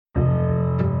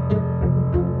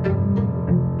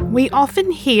We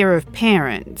often hear of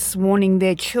parents warning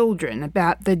their children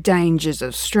about the dangers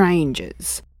of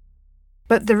strangers.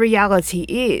 But the reality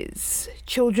is,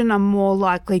 children are more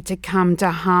likely to come to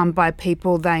harm by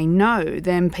people they know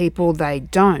than people they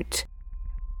don't.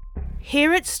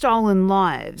 Here at Stolen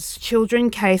Lives, children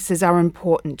cases are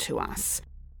important to us.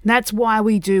 That's why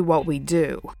we do what we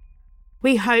do.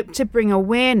 We hope to bring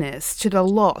awareness to the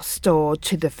lost or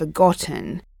to the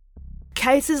forgotten.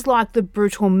 Cases like the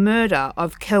brutal murder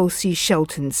of Kelsey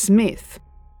Shelton Smith,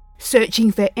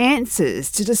 searching for answers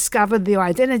to discover the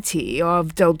identity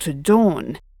of Delta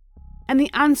Dawn, and the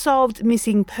unsolved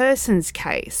missing persons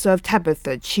case of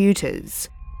Tabitha Tutors.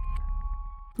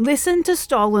 Listen to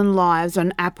Stolen Lives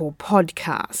on Apple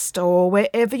Podcast or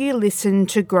wherever you listen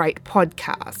to great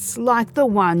podcasts like the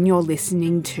one you're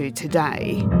listening to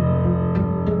today.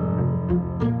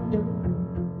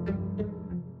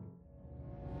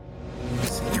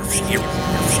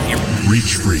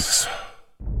 Reach Freaks.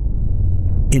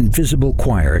 Invisible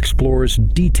Choir explores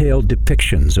detailed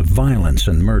depictions of violence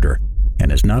and murder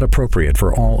and is not appropriate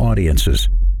for all audiences.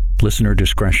 Listener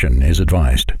discretion is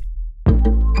advised.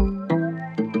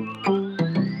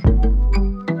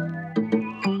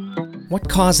 What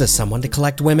causes someone to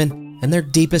collect women and their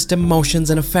deepest emotions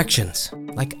and affections,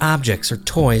 like objects or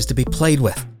toys to be played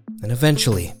with, and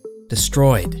eventually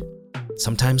destroyed?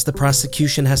 Sometimes the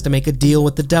prosecution has to make a deal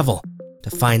with the devil to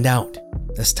find out.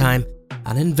 This time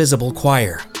on Invisible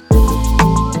Choir.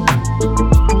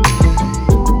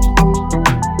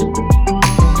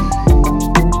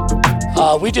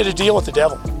 We did a deal with the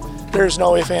devil. There's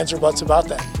no ifs, ands, or buts about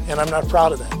that, and I'm not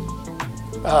proud of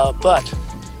that. But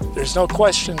there's no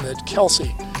question that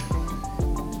Kelsey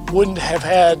wouldn't have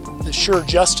had the sure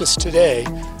justice today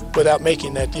without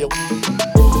making that deal.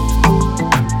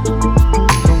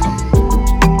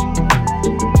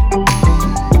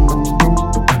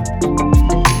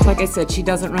 Like I said, she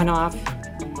doesn't run off,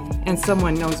 and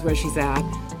someone knows where she's at.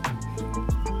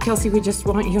 Kelsey, we just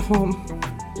want you home.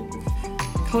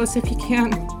 Call us if you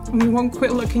can, and we won't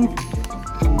quit looking.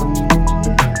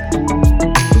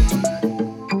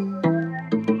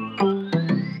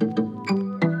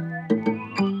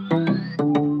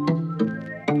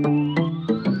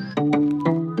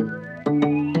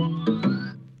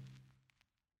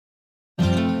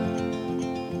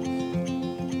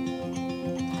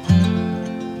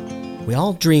 We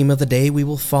all dream of the day we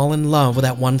will fall in love with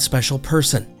that one special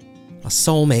person, a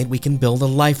soulmate we can build a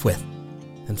life with.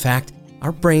 In fact,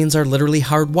 our brains are literally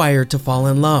hardwired to fall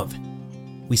in love.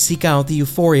 We seek out the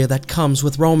euphoria that comes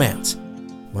with romance.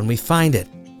 When we find it,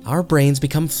 our brains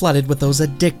become flooded with those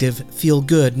addictive,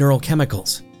 feel-good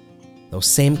neurochemicals. Those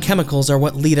same chemicals are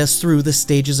what lead us through the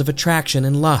stages of attraction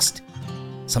and lust.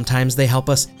 Sometimes they help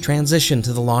us transition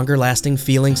to the longer-lasting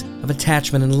feelings of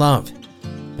attachment and love.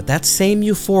 But that same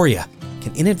euphoria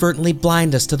can inadvertently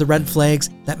blind us to the red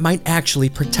flags that might actually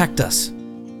protect us.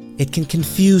 It can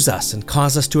confuse us and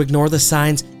cause us to ignore the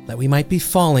signs that we might be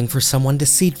falling for someone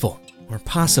deceitful or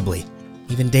possibly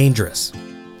even dangerous,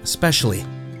 especially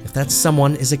if that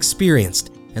someone is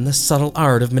experienced in the subtle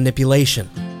art of manipulation.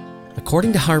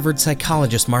 According to Harvard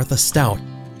psychologist Martha Stout,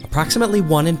 approximately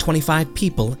 1 in 25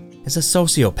 people is a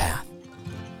sociopath.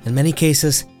 In many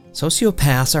cases,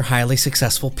 sociopaths are highly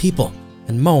successful people,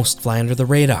 and most fly under the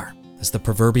radar as the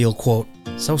proverbial, quote,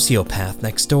 sociopath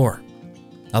next door.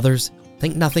 Others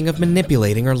think nothing of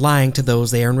manipulating or lying to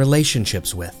those they are in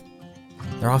relationships with.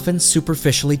 They're often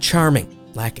superficially charming,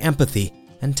 lack empathy,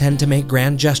 and tend to make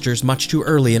grand gestures much too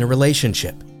early in a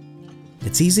relationship.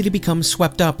 It's easy to become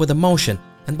swept up with emotion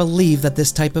and believe that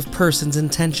this type of person's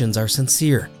intentions are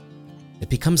sincere. It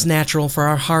becomes natural for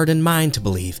our heart and mind to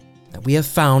believe that we have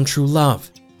found true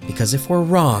love, because if we're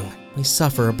wrong, we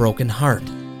suffer a broken heart.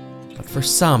 But for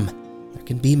some, there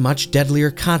can be much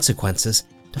deadlier consequences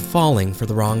to falling for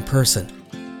the wrong person.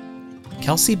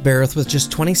 Kelsey Berth was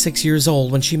just 26 years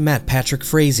old when she met Patrick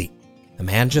Frazee, a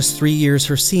man just 3 years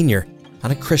her senior,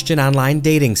 on a Christian online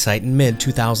dating site in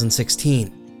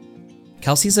mid-2016.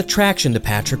 Kelsey's attraction to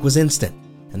Patrick was instant,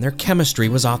 and their chemistry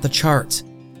was off the charts.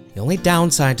 The only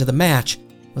downside to the match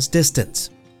was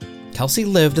distance. Kelsey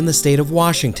lived in the state of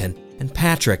Washington and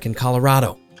Patrick in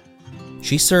Colorado.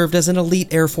 She served as an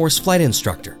elite Air Force flight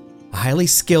instructor, a highly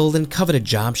skilled and coveted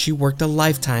job she worked a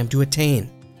lifetime to attain.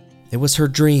 It was her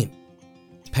dream.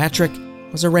 Patrick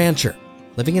was a rancher,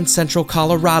 living in central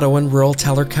Colorado in rural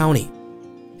Teller County.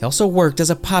 He also worked as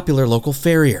a popular local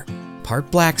farrier, part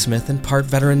blacksmith and part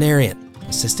veterinarian,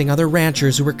 assisting other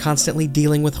ranchers who were constantly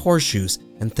dealing with horseshoes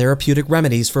and therapeutic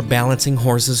remedies for balancing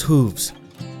horses' hooves.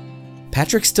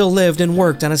 Patrick still lived and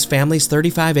worked on his family's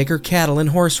 35-acre cattle and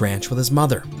horse ranch with his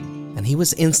mother, and he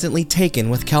was instantly taken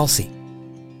with Kelsey.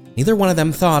 Neither one of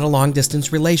them thought a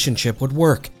long-distance relationship would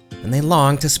work, and they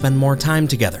longed to spend more time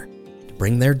together, to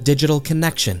bring their digital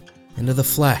connection into the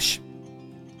flesh.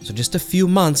 So just a few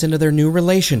months into their new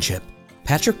relationship,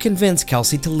 Patrick convinced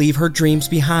Kelsey to leave her dreams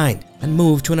behind and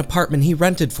move to an apartment he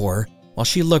rented for her while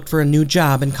she looked for a new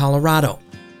job in Colorado.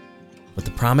 With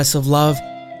the promise of love,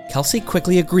 Kelsey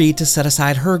quickly agreed to set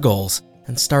aside her goals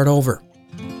and start over.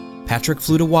 Patrick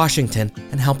flew to Washington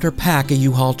and helped her pack a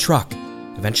U-Haul truck,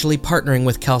 eventually partnering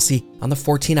with Kelsey on the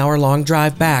 14-hour-long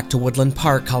drive back to Woodland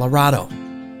Park, Colorado.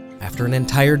 After an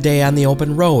entire day on the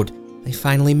open road, they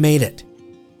finally made it.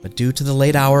 But due to the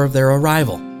late hour of their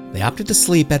arrival, they opted to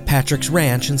sleep at Patrick's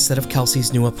ranch instead of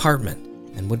Kelsey's new apartment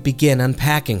and would begin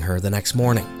unpacking her the next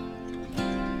morning.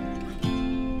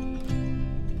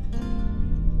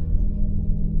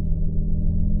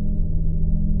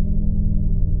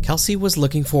 Kelsey was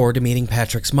looking forward to meeting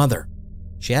Patrick's mother.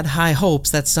 She had high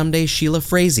hopes that someday Sheila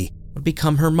Frazee would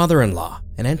become her mother-in-law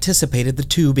and anticipated the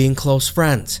two being close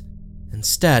friends.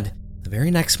 Instead, the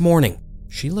very next morning,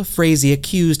 Sheila Frazee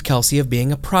accused Kelsey of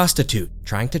being a prostitute,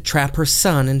 trying to trap her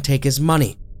son and take his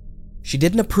money. She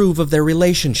didn't approve of their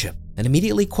relationship and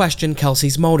immediately questioned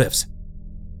Kelsey's motives.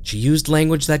 She used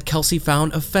language that Kelsey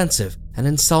found offensive and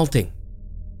insulting.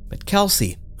 But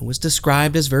Kelsey, who was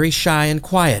described as very shy and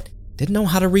quiet, didn't know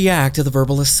how to react to the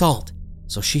verbal assault,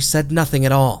 so she said nothing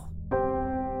at all.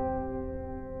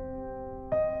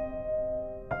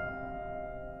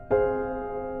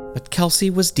 But Kelsey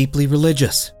was deeply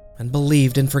religious and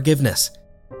believed in forgiveness,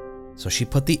 so she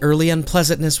put the early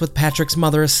unpleasantness with Patrick's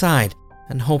mother aside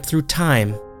and hoped through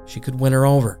time she could win her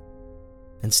over.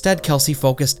 Instead, Kelsey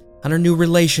focused on her new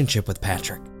relationship with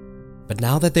Patrick. But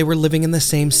now that they were living in the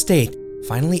same state,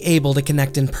 finally able to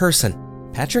connect in person,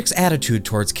 Patrick's attitude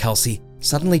towards Kelsey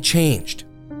suddenly changed.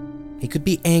 He could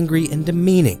be angry and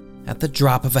demeaning at the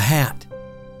drop of a hat.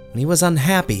 When he was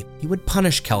unhappy, he would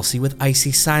punish Kelsey with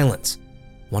icy silence.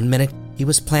 One minute, he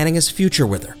was planning his future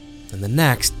with her, and the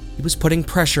next, he was putting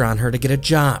pressure on her to get a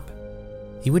job.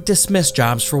 He would dismiss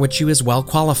jobs for which she was well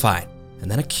qualified,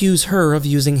 and then accuse her of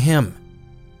using him.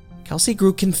 Kelsey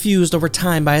grew confused over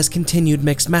time by his continued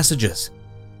mixed messages.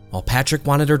 While Patrick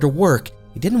wanted her to work,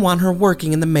 he didn't want her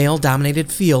working in the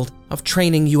male-dominated field of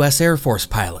training U.S. Air Force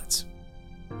pilots.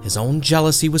 His own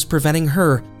jealousy was preventing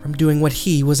her from doing what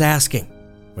he was asking,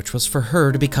 which was for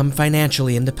her to become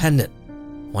financially independent.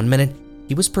 One minute,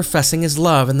 he was professing his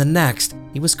love, and the next,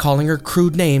 he was calling her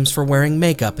crude names for wearing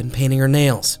makeup and painting her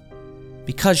nails.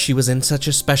 Because she was in such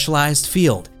a specialized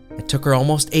field, it took her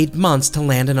almost 8 months to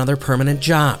land another permanent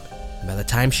job, and by the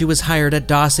time she was hired at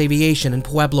Doss Aviation in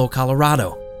Pueblo,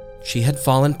 Colorado, she had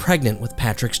fallen pregnant with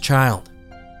Patrick's child.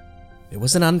 It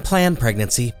was an unplanned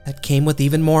pregnancy that came with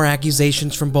even more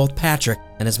accusations from both Patrick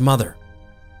and his mother.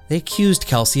 They accused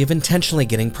Kelsey of intentionally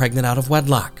getting pregnant out of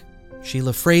wedlock.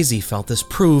 Sheila Frazee felt this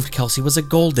proved Kelsey was a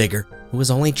gold digger who was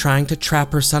only trying to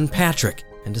trap her son Patrick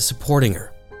into supporting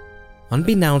her.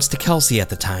 Unbeknownst to Kelsey at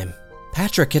the time,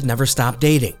 Patrick had never stopped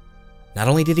dating. Not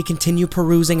only did he continue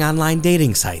perusing online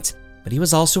dating sites, but he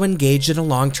was also engaged in a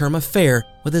long-term affair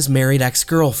with his married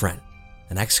ex-girlfriend,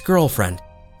 an ex-girlfriend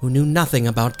who knew nothing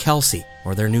about Kelsey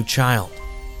or their new child.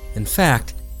 In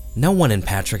fact, no one in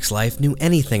Patrick's life knew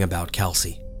anything about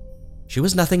Kelsey. She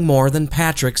was nothing more than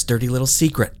Patrick's dirty little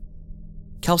secret.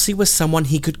 Kelsey was someone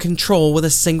he could control with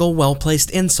a single well-placed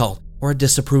insult or a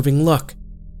disapproving look.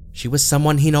 She was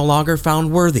someone he no longer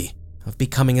found worthy of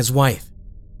becoming his wife.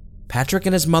 Patrick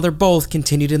and his mother both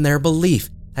continued in their belief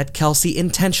that Kelsey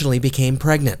intentionally became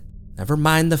pregnant, never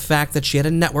mind the fact that she had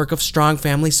a network of strong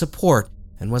family support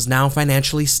and was now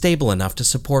financially stable enough to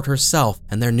support herself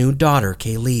and their new daughter,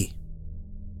 Kaylee.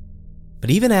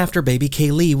 But even after baby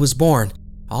Kaylee was born,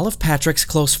 all of Patrick's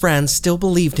close friends still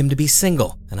believed him to be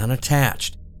single and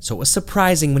unattached, so it was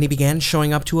surprising when he began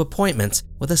showing up to appointments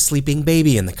with a sleeping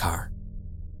baby in the car.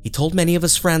 He told many of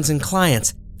his friends and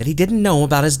clients that he didn't know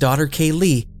about his daughter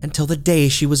Kaylee until the day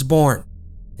she was born.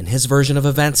 In his version of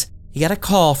events, he got a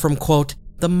call from, quote,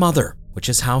 the mother, which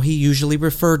is how he usually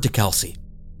referred to Kelsey,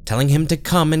 telling him to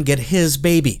come and get his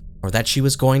baby, or that she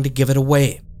was going to give it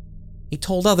away. He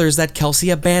told others that Kelsey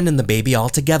abandoned the baby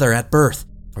altogether at birth,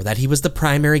 or that he was the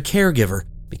primary caregiver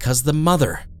because the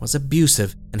mother was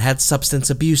abusive and had substance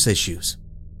abuse issues.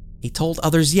 He told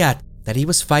others yet that he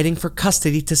was fighting for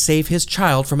custody to save his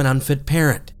child from an unfit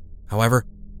parent. However,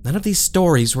 none of these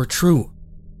stories were true,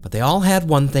 but they all had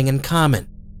one thing in common.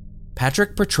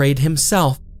 Patrick portrayed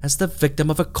himself as the victim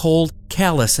of a cold,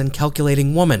 callous, and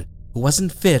calculating woman who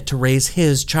wasn't fit to raise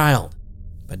his child.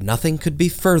 But nothing could be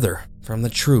further from the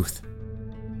truth.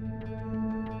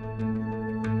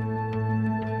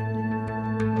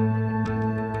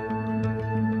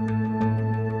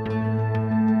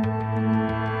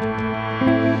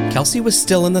 Kelsey was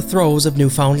still in the throes of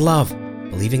newfound love,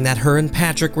 believing that her and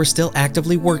Patrick were still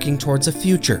actively working towards a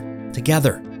future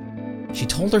together. She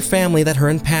told her family that her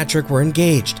and Patrick were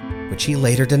engaged, which he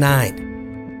later denied.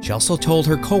 She also told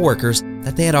her coworkers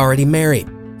that they had already married,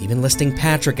 even listing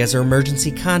Patrick as her emergency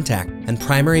contact and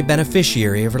primary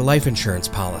beneficiary of her life insurance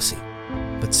policy.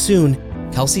 But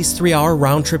soon, Kelsey's 3-hour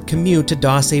round-trip commute to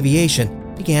Doss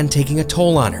Aviation began taking a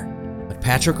toll on her, but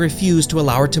Patrick refused to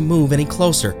allow her to move any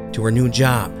closer to her new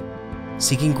job.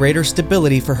 Seeking greater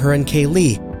stability for her and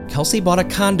Kaylee, Kelsey bought a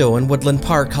condo in Woodland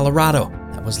Park, Colorado,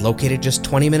 that was located just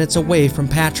 20 minutes away from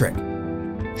Patrick.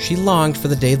 She longed for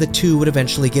the day the two would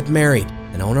eventually get married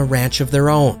and own a ranch of their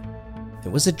own.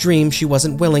 It was a dream she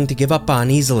wasn't willing to give up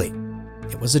on easily.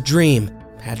 It was a dream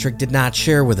Patrick did not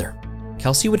share with her.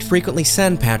 Kelsey would frequently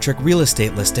send Patrick real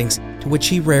estate listings to which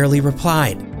he rarely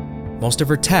replied. Most of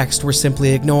her texts were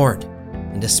simply ignored.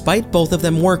 And despite both of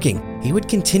them working, he would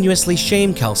continuously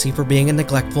shame Kelsey for being a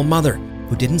neglectful mother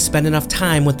who didn't spend enough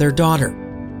time with their daughter.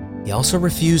 He also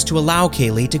refused to allow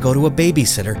Kaylee to go to a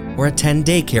babysitter or attend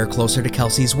daycare closer to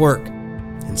Kelsey's work.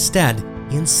 Instead,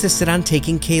 he insisted on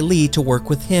taking Kaylee to work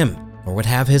with him or would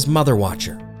have his mother watch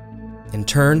her. In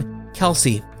turn,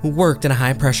 Kelsey, who worked in a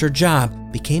high-pressure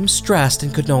job, became stressed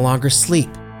and could no longer sleep.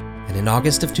 And in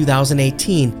August of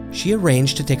 2018, she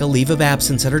arranged to take a leave of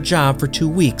absence at her job for 2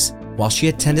 weeks while she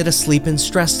attended a sleep and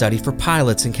stress study for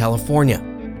pilots in California.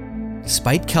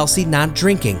 Despite Kelsey not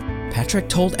drinking, Patrick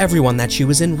told everyone that she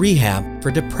was in rehab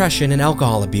for depression and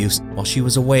alcohol abuse while she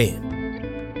was away.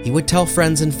 He would tell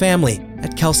friends and family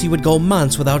that Kelsey would go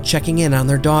months without checking in on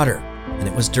their daughter, and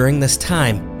it was during this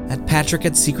time that Patrick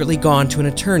had secretly gone to an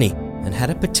attorney and had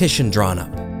a petition drawn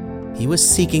up. He was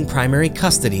seeking primary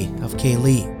custody of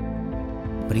Kaylee.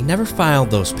 But he never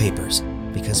filed those papers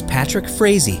because Patrick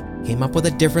Frazee came up with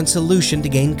a different solution to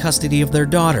gain custody of their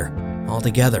daughter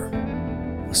altogether.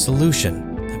 A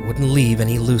solution that wouldn't leave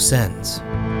any loose ends.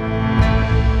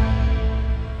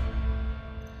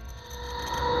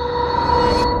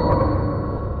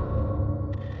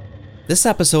 This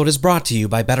episode is brought to you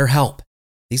by BetterHelp.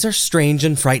 These are strange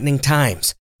and frightening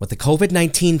times. With the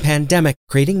COVID-19 pandemic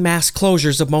creating mass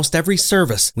closures of most every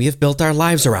service we have built our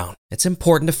lives around, it's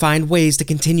important to find ways to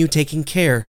continue taking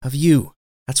care of you.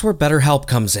 That's where BetterHelp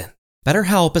comes in.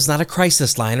 BetterHelp is not a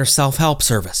crisis line or self-help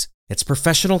service. It's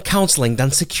professional counseling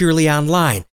done securely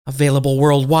online, available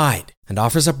worldwide, and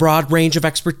offers a broad range of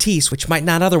expertise which might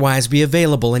not otherwise be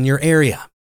available in your area.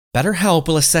 BetterHelp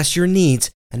will assess your needs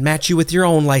and match you with your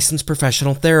own licensed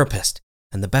professional therapist.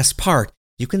 And the best part,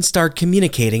 you can start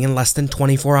communicating in less than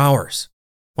 24 hours.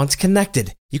 Once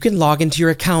connected, you can log into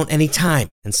your account anytime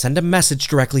and send a message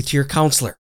directly to your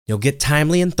counselor. You'll get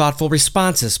timely and thoughtful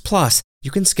responses, plus you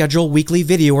can schedule weekly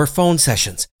video or phone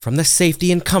sessions from the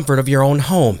safety and comfort of your own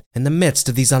home in the midst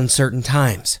of these uncertain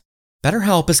times.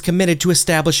 BetterHelp is committed to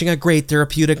establishing a great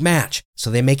therapeutic match, so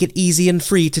they make it easy and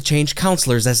free to change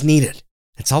counselors as needed.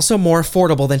 It's also more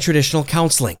affordable than traditional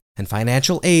counseling, and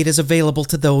financial aid is available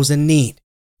to those in need.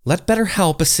 Let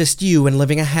BetterHelp assist you in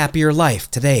living a happier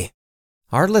life today.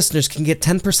 Our listeners can get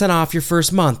 10% off your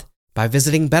first month by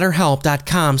visiting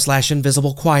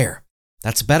betterhelp.com/invisiblechoir.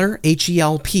 That's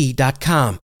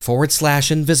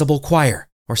betterhelp.com/invisiblechoir,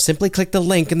 or simply click the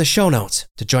link in the show notes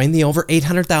to join the over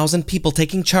 800,000 people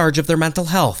taking charge of their mental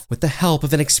health with the help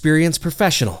of an experienced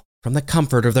professional from the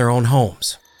comfort of their own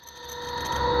homes.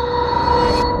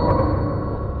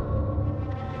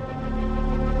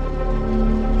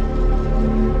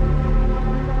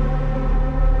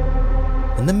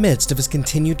 In the midst of his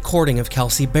continued courting of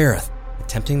Kelsey Barrett,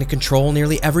 attempting to control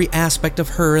nearly every aspect of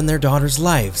her and their daughter's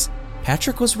lives,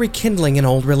 Patrick was rekindling an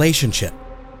old relationship.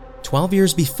 12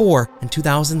 years before, in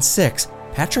 2006,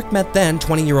 Patrick met then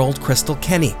 20-year-old Crystal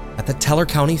Kenny at the Teller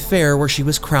County Fair where she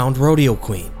was crowned rodeo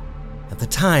queen. At the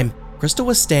time, Crystal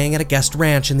was staying at a guest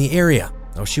ranch in the area,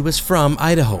 though she was from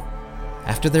Idaho.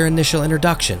 After their initial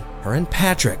introduction, her and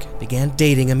Patrick began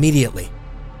dating immediately.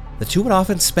 The two would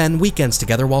often spend weekends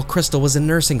together while Crystal was in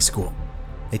nursing school.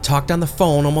 They talked on the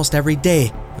phone almost every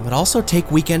day and would also take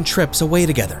weekend trips away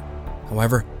together.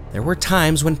 However, there were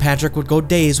times when Patrick would go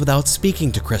days without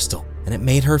speaking to Crystal, and it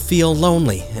made her feel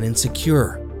lonely and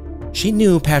insecure. She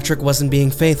knew Patrick wasn't being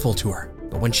faithful to her,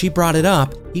 but when she brought it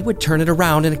up, he would turn it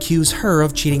around and accuse her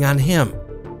of cheating on him.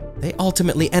 They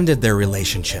ultimately ended their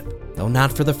relationship, though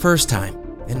not for the first time,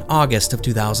 in August of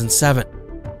 2007.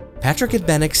 Patrick had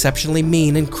been exceptionally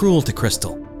mean and cruel to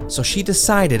Crystal, so she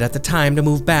decided at the time to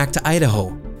move back to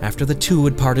Idaho after the two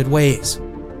had parted ways.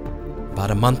 About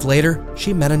a month later,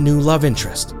 she met a new love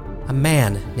interest, a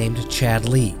man named Chad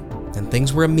Lee, and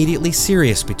things were immediately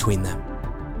serious between them.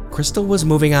 Crystal was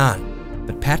moving on,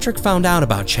 but Patrick found out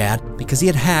about Chad because he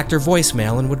had hacked her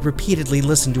voicemail and would repeatedly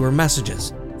listen to her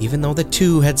messages, even though the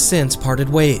two had since parted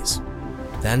ways.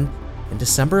 Then, in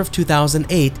December of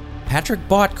 2008, Patrick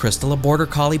bought Crystal a border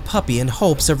collie puppy in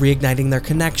hopes of reigniting their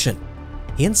connection.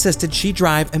 He insisted she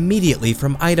drive immediately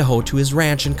from Idaho to his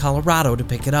ranch in Colorado to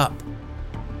pick it up.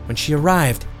 When she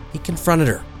arrived, he confronted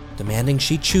her, demanding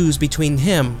she choose between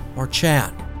him or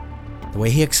Chad. The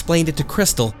way he explained it to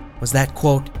Crystal was that,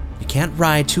 quote, "You can't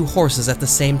ride two horses at the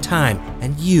same time,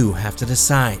 and you have to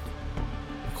decide."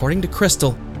 According to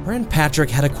Crystal, her and Patrick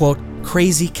had a, quote,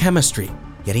 "crazy chemistry,"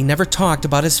 yet he never talked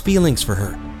about his feelings for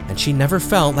her, and she never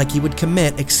felt like he would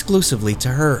commit exclusively to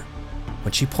her.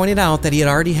 When she pointed out that he had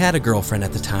already had a girlfriend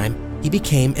at the time, he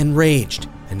became enraged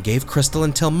and gave Crystal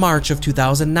until March of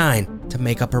 2009 to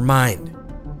make up her mind.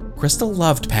 Crystal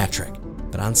loved Patrick,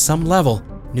 but on some level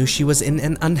knew she was in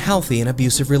an unhealthy and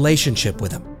abusive relationship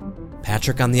with him.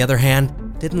 Patrick, on the other hand,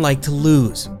 didn't like to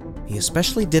lose. He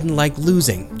especially didn't like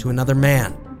losing to another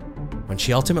man. When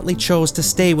she ultimately chose to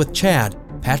stay with Chad,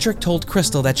 Patrick told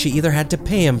Crystal that she either had to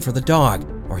pay him for the dog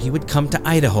or he would come to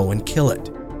Idaho and kill it.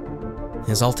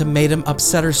 His ultimatum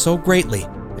upset her so greatly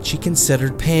that she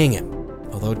considered paying him,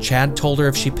 although Chad told her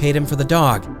if she paid him for the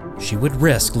dog, she would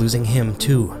risk losing him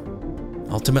too.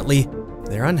 Ultimately,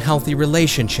 their unhealthy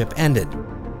relationship ended.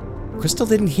 Crystal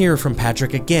didn't hear from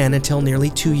Patrick again until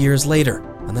nearly 2 years later,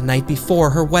 on the night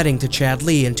before her wedding to Chad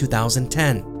Lee in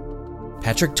 2010.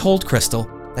 Patrick told Crystal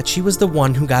that she was the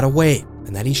one who got away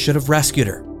and that he should have rescued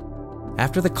her.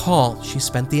 After the call, she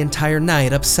spent the entire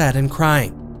night upset and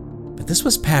crying. But this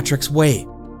was Patrick's way.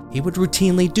 He would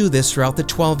routinely do this throughout the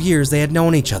 12 years they had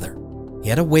known each other. He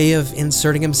had a way of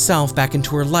inserting himself back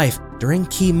into her life during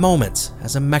key moments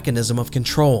as a mechanism of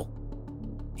control.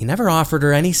 He never offered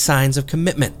her any signs of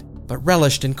commitment, but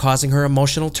relished in causing her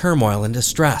emotional turmoil and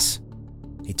distress.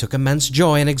 He took immense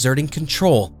joy in exerting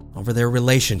control over their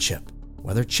relationship,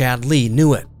 whether Chad Lee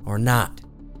knew it or not.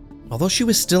 Although she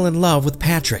was still in love with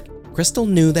Patrick, Crystal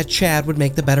knew that Chad would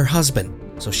make the better husband,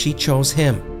 so she chose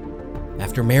him.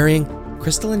 After marrying,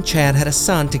 Crystal and Chad had a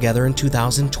son together in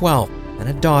 2012 and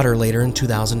a daughter later in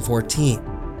 2014.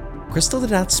 Crystal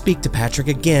did not speak to Patrick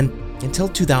again until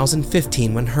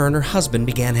 2015 when her and her husband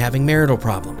began having marital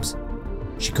problems.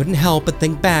 She couldn't help but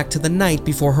think back to the night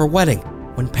before her wedding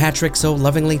when Patrick so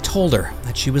lovingly told her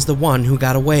that she was the one who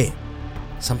got away.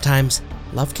 Sometimes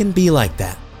love can be like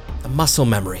that, a muscle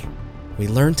memory. We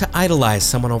learn to idolize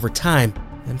someone over time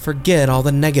and forget all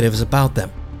the negatives about them.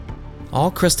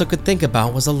 All Crystal could think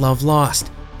about was a love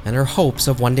lost and her hopes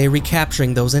of one day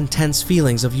recapturing those intense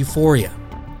feelings of euphoria.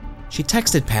 She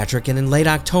texted Patrick, and in late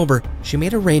October, she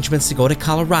made arrangements to go to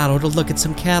Colorado to look at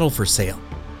some cattle for sale.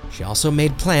 She also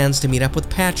made plans to meet up with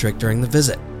Patrick during the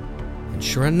visit. And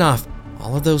sure enough,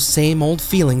 all of those same old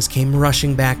feelings came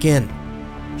rushing back in.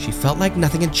 She felt like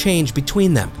nothing had changed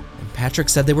between them, and Patrick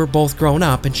said they were both grown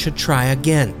up and should try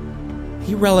again.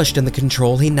 He relished in the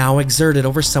control he now exerted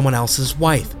over someone else's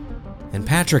wife. In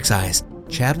Patrick's eyes,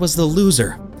 Chad was the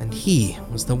loser and he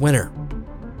was the winner.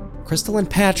 Crystal and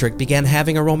Patrick began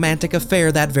having a romantic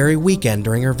affair that very weekend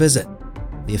during her visit.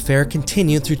 The affair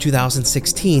continued through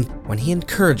 2016 when he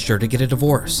encouraged her to get a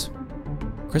divorce.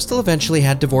 Crystal eventually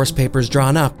had divorce papers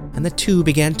drawn up and the two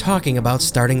began talking about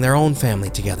starting their own family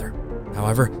together.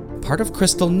 However, part of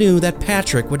Crystal knew that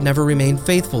Patrick would never remain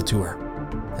faithful to her.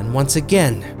 And once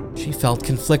again, she felt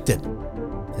conflicted.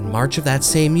 In March of that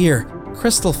same year,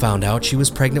 Crystal found out she was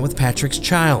pregnant with Patrick's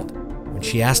child. When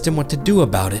she asked him what to do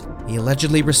about it, he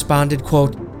allegedly responded,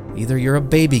 quote, "Either you're a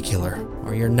baby killer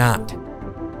or you're not."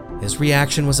 His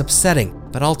reaction was upsetting,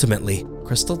 but ultimately,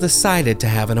 Crystal decided to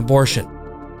have an abortion.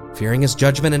 Fearing his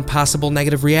judgment and possible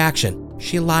negative reaction,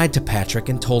 she lied to Patrick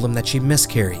and told him that she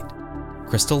miscarried.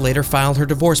 Crystal later filed her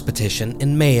divorce petition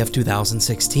in May of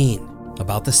 2016,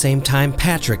 about the same time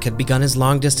Patrick had begun his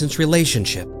long-distance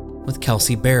relationship with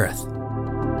Kelsey Barrett.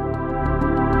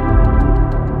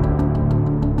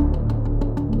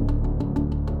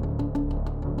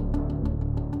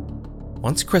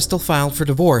 Once Crystal filed for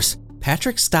divorce,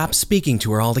 Patrick stopped speaking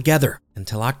to her altogether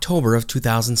until October of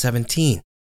 2017,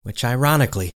 which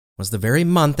ironically was the very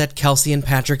month that Kelsey and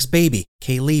Patrick's baby,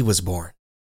 Kaylee, was born.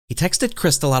 He texted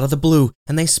Crystal out of the blue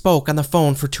and they spoke on the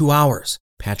phone for 2 hours,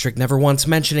 Patrick never once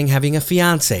mentioning having a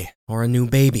fiancé or a new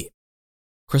baby.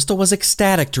 Crystal was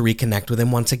ecstatic to reconnect with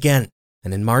him once again,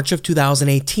 and in March of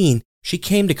 2018, she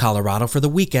came to Colorado for the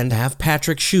weekend to have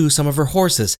Patrick shoe some of her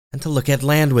horses and to look at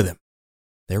land with him.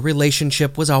 Their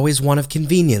relationship was always one of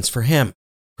convenience for him.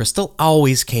 Crystal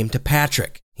always came to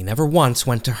Patrick. He never once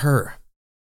went to her.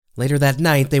 Later that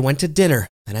night, they went to dinner,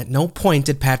 and at no point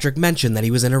did Patrick mention that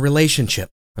he was in a relationship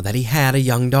or that he had a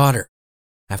young daughter.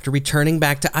 After returning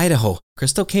back to Idaho,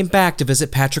 Crystal came back to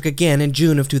visit Patrick again in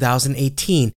June of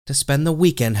 2018 to spend the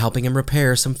weekend helping him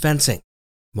repair some fencing.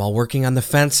 While working on the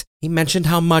fence, he mentioned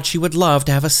how much he would love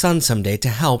to have a son someday to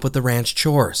help with the ranch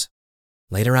chores.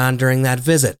 Later on during that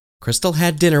visit, Crystal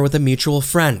had dinner with a mutual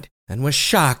friend and was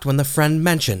shocked when the friend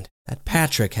mentioned that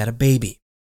Patrick had a baby.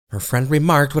 Her friend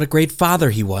remarked what a great father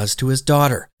he was to his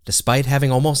daughter, despite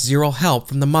having almost zero help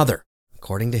from the mother,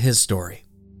 according to his story.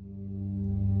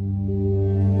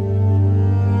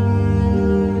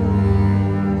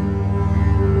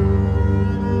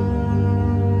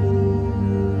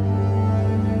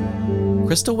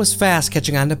 Crystal was fast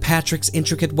catching on to Patrick's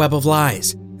intricate web of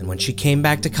lies, and when she came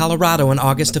back to Colorado in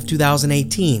August of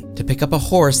 2018 to pick up a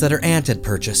horse that her aunt had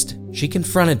purchased, she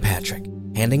confronted Patrick,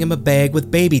 handing him a bag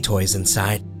with baby toys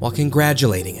inside while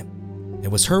congratulating him.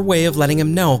 It was her way of letting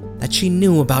him know that she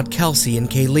knew about Kelsey and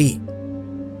Kaylee.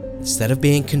 Instead of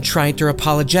being contrite or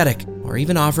apologetic, or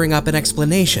even offering up an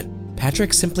explanation,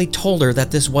 Patrick simply told her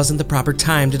that this wasn't the proper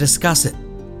time to discuss it.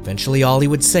 Eventually, all he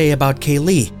would say about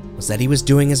Kaylee was that he was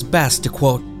doing his best to,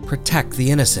 quote, protect the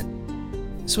innocent.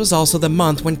 This was also the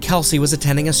month when Kelsey was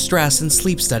attending a stress and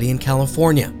sleep study in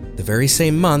California. The very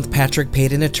same month, Patrick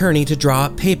paid an attorney to draw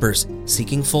up papers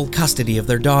seeking full custody of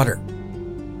their daughter.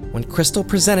 When Crystal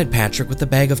presented Patrick with the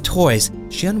bag of toys,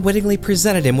 she unwittingly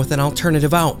presented him with an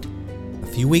alternative out. A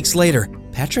few weeks later,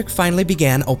 Patrick finally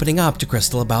began opening up to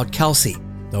Crystal about Kelsey,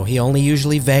 though he only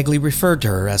usually vaguely referred to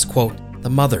her as, quote, the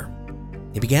mother.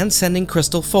 He began sending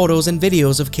Crystal photos and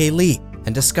videos of Kaylee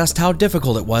and discussed how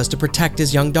difficult it was to protect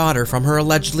his young daughter from her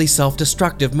allegedly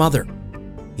self-destructive mother.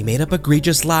 He made up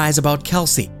egregious lies about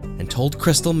Kelsey and told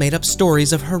Crystal made-up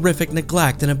stories of horrific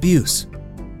neglect and abuse.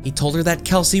 He told her that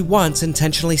Kelsey once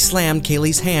intentionally slammed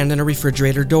Kaylee's hand in a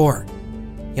refrigerator door.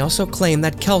 He also claimed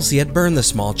that Kelsey had burned the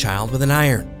small child with an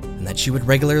iron and that she would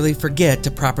regularly forget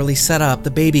to properly set up the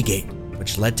baby gate,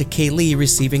 which led to Kaylee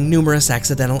receiving numerous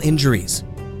accidental injuries.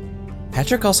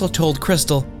 Patrick also told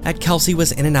Crystal that Kelsey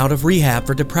was in and out of rehab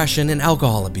for depression and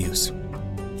alcohol abuse.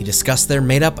 He discussed their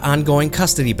made-up ongoing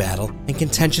custody battle and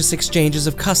contentious exchanges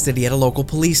of custody at a local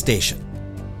police station.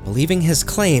 Believing his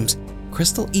claims,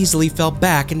 Crystal easily fell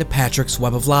back into Patrick's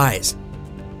web of lies.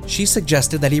 She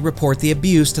suggested that he report the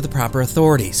abuse to the proper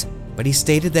authorities, but he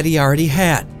stated that he already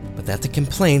had, but that the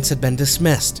complaints had been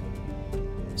dismissed.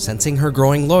 Sensing her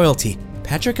growing loyalty,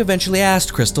 Patrick eventually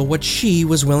asked Crystal what she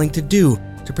was willing to do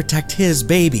to protect his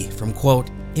baby from,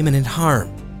 quote, imminent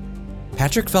harm.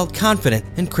 Patrick felt confident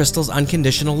in Crystal's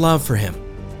unconditional love for him.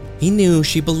 He knew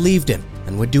she believed him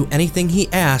and would do anything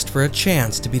he asked for a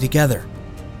chance to be together.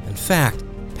 In fact,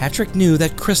 Patrick knew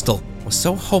that Crystal was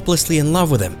so hopelessly in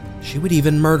love with him, she would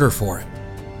even murder for him.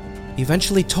 He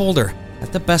eventually told her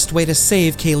that the best way to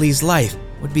save Kaylee's life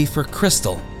would be for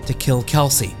Crystal to kill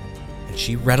Kelsey, and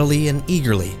she readily and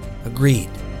eagerly agreed.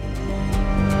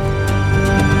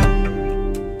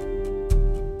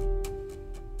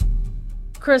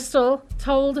 Crystal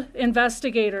told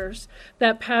investigators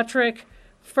that Patrick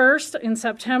first in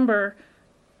September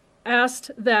asked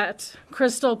that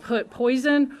Crystal put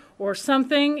poison or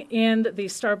something in the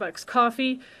Starbucks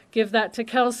coffee, give that to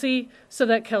Kelsey so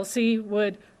that Kelsey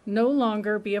would no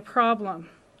longer be a problem.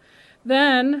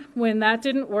 Then, when that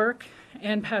didn't work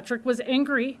and Patrick was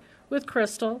angry with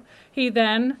Crystal, he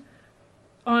then,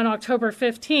 on October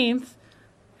 15th,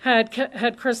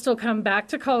 had Crystal come back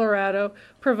to Colorado,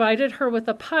 provided her with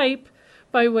a pipe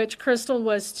by which Crystal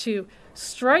was to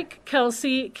strike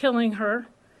Kelsey, killing her.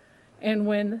 And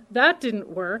when that didn't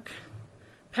work,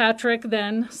 Patrick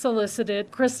then solicited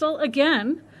Crystal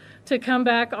again to come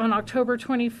back on October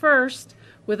 21st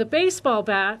with a baseball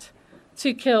bat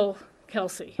to kill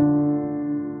Kelsey.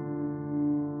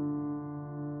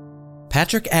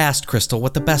 Patrick asked Crystal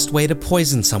what the best way to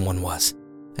poison someone was,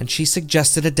 and she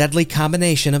suggested a deadly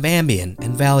combination of Ambien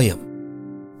and Valium.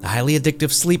 The highly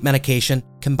addictive sleep medication,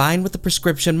 combined with the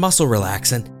prescription muscle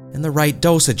relaxant in the right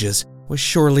dosages, was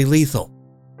surely lethal.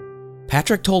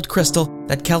 Patrick told Crystal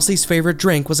that Kelsey's favorite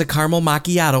drink was a caramel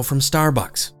macchiato from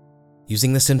Starbucks.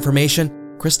 Using this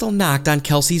information, Crystal knocked on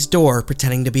Kelsey's door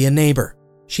pretending to be a neighbor.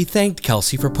 She thanked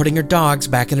Kelsey for putting her dogs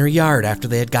back in her yard after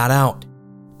they had got out.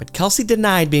 But Kelsey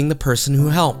denied being the person who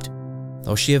helped,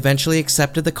 though she eventually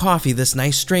accepted the coffee this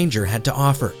nice stranger had to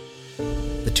offer.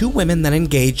 The two women then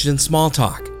engaged in small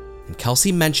talk, and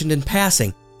Kelsey mentioned in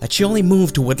passing that she only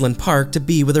moved to Woodland Park to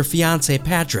be with her fiancé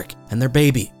Patrick and their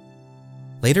baby.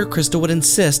 Later, Crystal would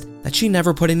insist that she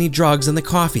never put any drugs in the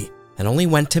coffee and only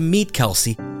went to meet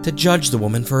Kelsey to judge the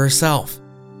woman for herself.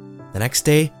 The next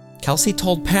day, Kelsey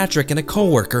told Patrick and a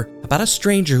coworker about a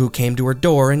stranger who came to her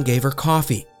door and gave her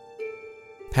coffee.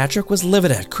 Patrick was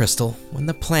livid at Crystal when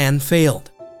the plan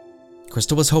failed.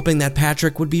 Crystal was hoping that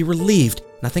Patrick would be relieved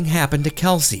nothing happened to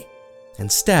Kelsey.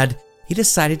 Instead, he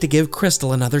decided to give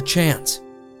Crystal another chance.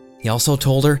 He also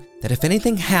told her that if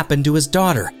anything happened to his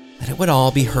daughter, that it would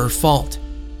all be her fault.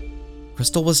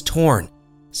 Crystal was torn,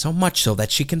 so much so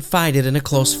that she confided in a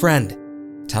close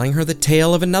friend, telling her the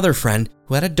tale of another friend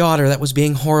who had a daughter that was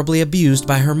being horribly abused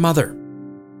by her mother.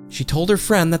 She told her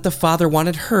friend that the father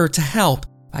wanted her to help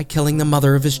by killing the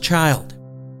mother of his child.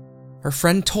 Her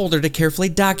friend told her to carefully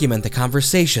document the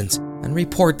conversations and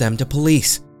report them to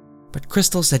police, but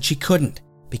Crystal said she couldn't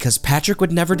because Patrick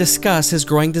would never discuss his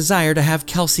growing desire to have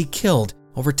Kelsey killed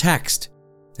over text.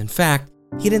 In fact,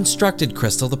 he'd instructed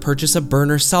Crystal to purchase a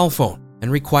burner cell phone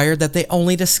and required that they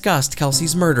only discussed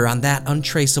Kelsey's murder on that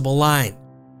untraceable line.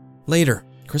 Later,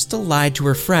 Crystal lied to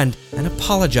her friend and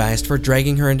apologized for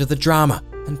dragging her into the drama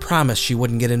and promised she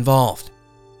wouldn't get involved.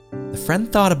 The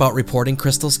friend thought about reporting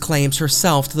Crystal's claims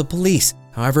herself to the police.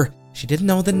 However, she didn't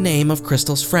know the name of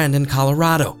Crystal's friend in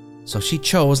Colorado, so she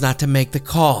chose not to make the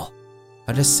call,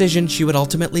 a decision she would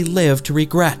ultimately live to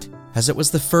regret, as it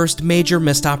was the first major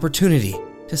missed opportunity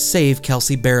to save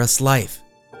Kelsey Barreth's life.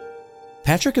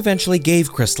 Patrick eventually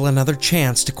gave Crystal another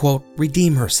chance to, quote,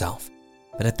 redeem herself.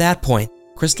 But at that point,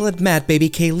 Crystal had met baby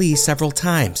Kaylee several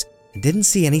times and didn't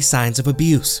see any signs of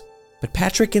abuse. But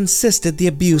Patrick insisted the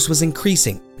abuse was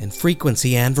increasing in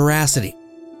frequency and veracity.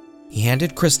 He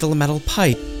handed Crystal a metal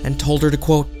pipe and told her to,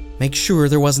 quote, make sure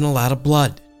there wasn't a lot of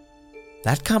blood.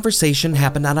 That conversation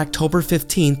happened on October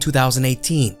 15,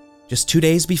 2018, just 2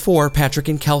 days before Patrick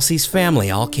and Kelsey's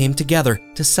family all came together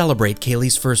to celebrate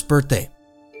Kaylee's first birthday.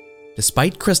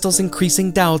 Despite Crystal's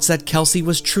increasing doubts that Kelsey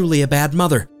was truly a bad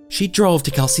mother, she drove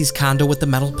to Kelsey's condo with the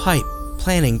metal pipe,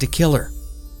 planning to kill her.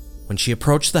 When she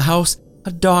approached the house,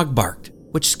 a dog barked,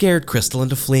 which scared Crystal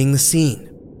into fleeing the scene.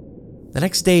 The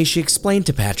next day, she explained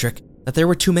to Patrick that there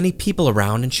were too many people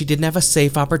around and she didn't have a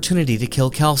safe opportunity to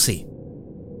kill Kelsey.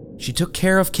 She took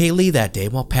care of Kaylee that day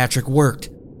while Patrick worked.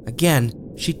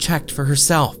 Again, she checked for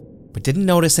herself, but didn't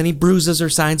notice any bruises or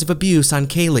signs of abuse on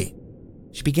Kaylee.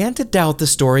 She began to doubt the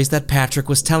stories that Patrick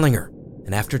was telling her,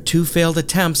 and after 2 failed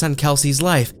attempts on Kelsey's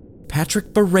life,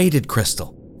 Patrick berated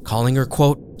Crystal, calling her,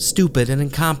 quote, stupid and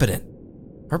incompetent.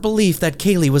 Her belief that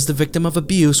Kaylee was the victim of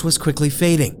abuse was quickly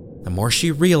fading, the more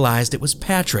she realized it was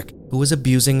Patrick who was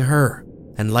abusing her,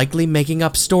 and likely making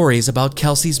up stories about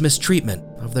Kelsey's mistreatment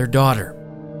of their daughter.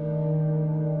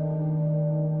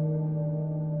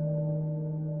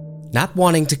 Not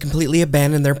wanting to completely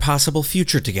abandon their possible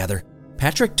future together,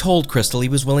 Patrick told Crystal he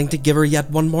was willing to give her yet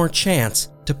one more chance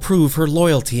to prove her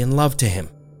loyalty and love to him.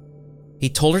 He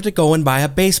told her to go and buy a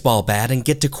baseball bat and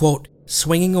get to, quote,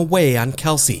 swinging away on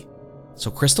Kelsey.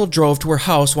 So Crystal drove to her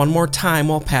house one more time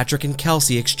while Patrick and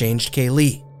Kelsey exchanged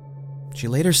Kaylee. She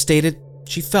later stated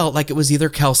she felt like it was either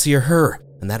Kelsey or her,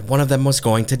 and that one of them was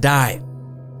going to die.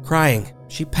 Crying,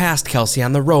 she passed Kelsey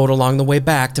on the road along the way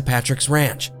back to Patrick's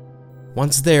ranch.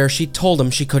 Once there, she told him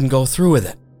she couldn't go through with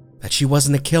it, that she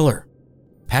wasn't a killer.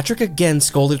 Patrick again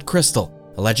scolded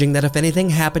Crystal, alleging that if anything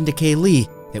happened to Kaylee,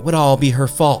 it would all be her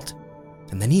fault.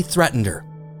 And then he threatened her.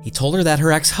 He told her that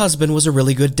her ex-husband was a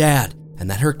really good dad, and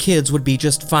that her kids would be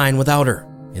just fine without her,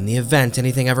 in the event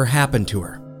anything ever happened to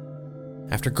her.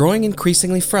 After growing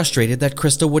increasingly frustrated that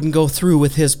Crystal wouldn't go through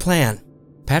with his plan,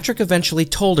 Patrick eventually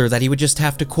told her that he would just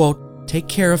have to, quote, take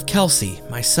care of Kelsey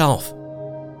myself.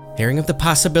 Hearing of the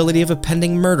possibility of a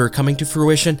pending murder coming to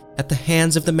fruition at the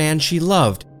hands of the man she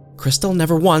loved, Crystal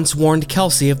never once warned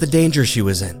Kelsey of the danger she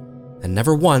was in, and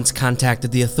never once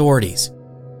contacted the authorities.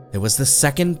 It was the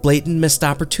second blatant missed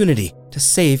opportunity to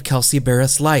save Kelsey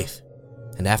Barreth's life.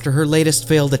 And after her latest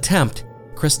failed attempt,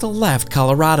 Crystal left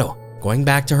Colorado, going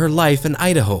back to her life in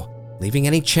Idaho, leaving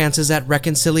any chances at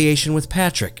reconciliation with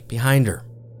Patrick behind her.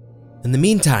 In the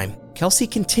meantime, Kelsey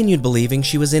continued believing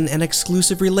she was in an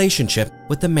exclusive relationship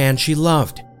with the man she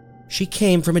loved. She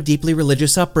came from a deeply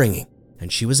religious upbringing,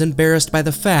 and she was embarrassed by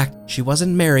the fact she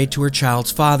wasn't married to her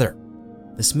child's father.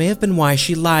 This may have been why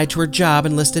she lied to her job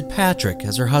and listed Patrick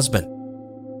as her husband.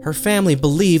 Her family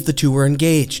believed the two were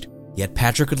engaged, yet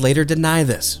Patrick would later deny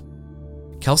this.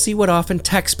 Kelsey would often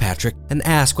text Patrick and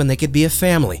ask when they could be a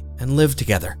family and live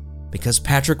together, because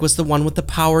Patrick was the one with the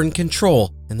power and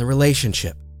control in the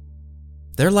relationship.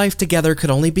 Their life together could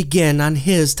only begin on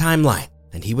his timeline,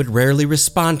 and he would rarely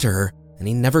respond to her, and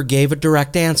he never gave a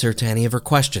direct answer to any of her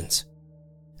questions.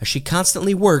 As she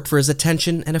constantly worked for his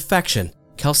attention and affection,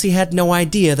 Kelsey had no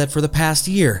idea that for the past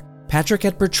year, Patrick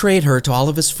had portrayed her to all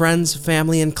of his friends,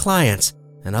 family, and clients,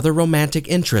 and other romantic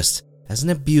interests as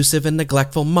an abusive and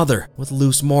neglectful mother with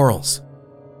loose morals.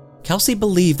 Kelsey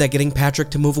believed that getting Patrick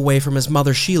to move away from his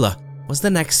mother Sheila was the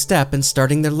next step in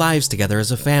starting their lives together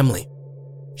as a family.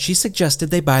 she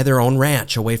suggested they buy their own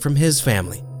ranch away from his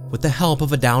family with the help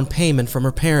of a down payment from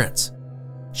her parents.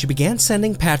 She began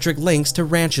sending Patrick links to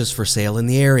ranches for sale in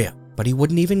the area, but he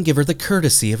wouldn't even give her the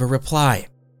courtesy of a reply.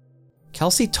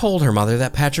 Kelsey told her mother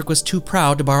that Patrick was too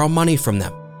proud to borrow money from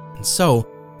them, and so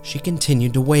she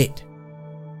continued to wait.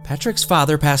 Patrick's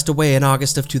father passed away in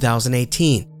August of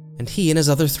 2018, and he and his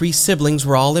other 3 siblings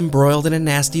were all embroiled in a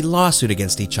nasty lawsuit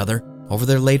against each other over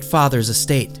their late father's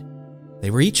estate. They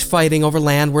were each fighting over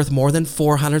land worth more than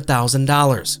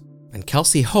 $400,000, and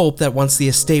Kelsey hoped that once the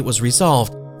estate was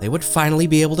resolved, they would finally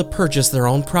be able to purchase their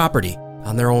own property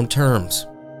on their own terms.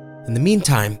 In the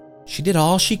meantime, she did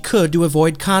all she could to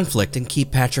avoid conflict and keep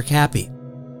Patrick happy.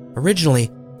 Originally,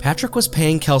 Patrick was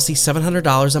paying Kelsey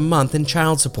 $700 a month in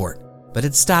child support, but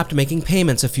had stopped making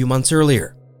payments a few months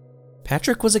earlier.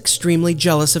 Patrick was extremely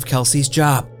jealous of Kelsey's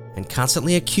job and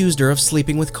constantly accused her of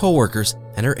sleeping with coworkers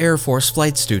and her Air Force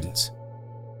flight students.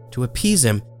 To appease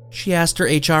him, she asked her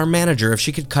HR manager if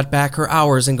she could cut back her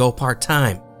hours and go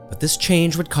part-time, but this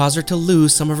change would cause her to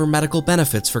lose some of her medical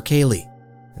benefits for Kaylee.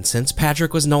 And since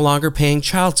Patrick was no longer paying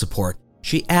child support,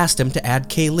 she asked him to add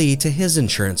Kaylee to his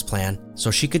insurance plan so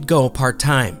she could go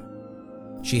part-time.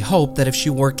 She hoped that if she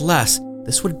worked less,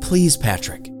 this would please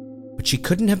Patrick, but she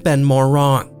couldn't have been more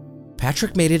wrong.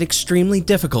 Patrick made it extremely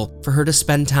difficult for her to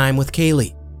spend time with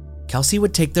Kaylee. Kelsey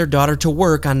would take their daughter to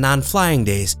work on non-flying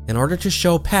days in order to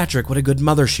show Patrick what a good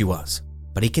mother she was,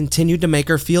 but he continued to make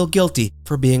her feel guilty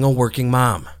for being a working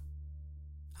mom.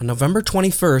 On November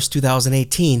 21st,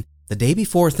 2018, the day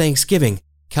before Thanksgiving,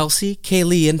 Kelsey,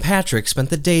 Kaylee, and Patrick spent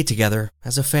the day together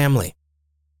as a family.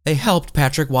 They helped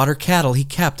Patrick water cattle he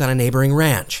kept on a neighboring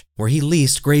ranch, where he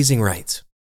leased grazing rights.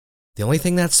 The only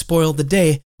thing that spoiled the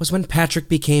day was when Patrick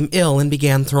became ill and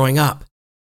began throwing up.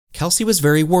 Kelsey was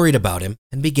very worried about him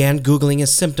and began Googling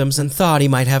his symptoms and thought he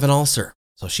might have an ulcer,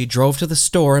 so she drove to the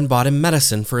store and bought him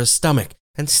medicine for his stomach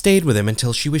and stayed with him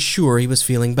until she was sure he was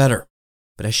feeling better.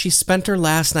 But as she spent her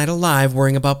last night alive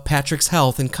worrying about Patrick's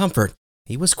health and comfort,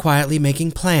 he was quietly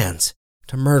making plans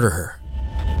to murder her.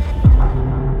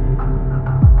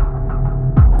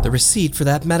 The receipt for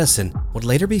that medicine would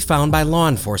later be found by law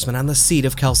enforcement on the seat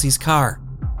of Kelsey's car.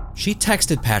 She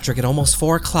texted Patrick at almost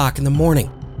 4 o'clock in the morning,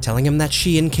 telling him that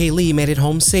she and Kaylee made it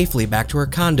home safely back to her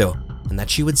condo and that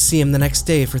she would see him the next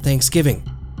day for Thanksgiving.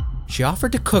 She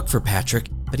offered to cook for Patrick,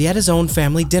 but he had his own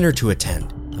family dinner to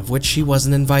attend, of which she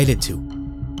wasn't invited to.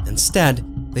 Instead,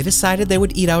 they decided they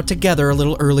would eat out together a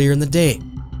little earlier in the day,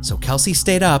 so Kelsey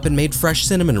stayed up and made fresh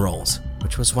cinnamon rolls,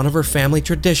 which was one of her family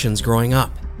traditions growing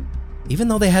up. Even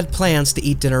though they had plans to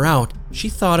eat dinner out, she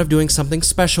thought of doing something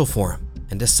special for him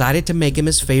and decided to make him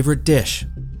his favorite dish,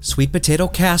 sweet potato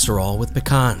casserole with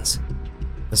pecans.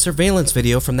 The surveillance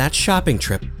video from that shopping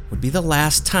trip would be the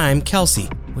last time Kelsey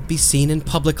would be seen in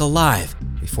public alive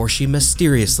before she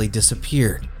mysteriously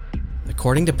disappeared.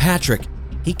 According to Patrick,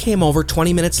 he came over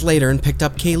 20 minutes later and picked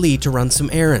up Kaylee to run some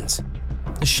errands.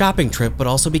 The shopping trip would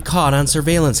also be caught on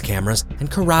surveillance cameras and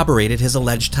corroborated his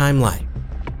alleged timeline.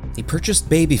 He purchased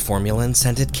baby formula and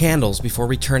scented candles before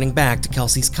returning back to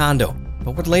Kelsey's condo,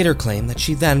 but would later claim that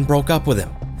she then broke up with him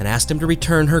and asked him to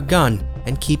return her gun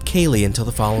and keep Kaylee until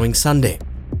the following Sunday.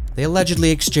 They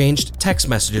allegedly exchanged text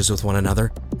messages with one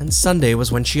another, and Sunday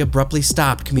was when she abruptly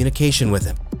stopped communication with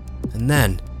him. And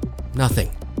then, nothing.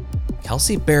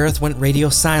 Kelsey Barrett went radio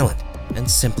silent and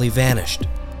simply vanished.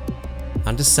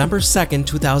 On December 2nd,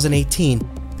 2018,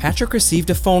 Patrick received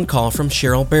a phone call from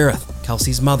Cheryl Barrett,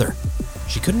 Kelsey's mother.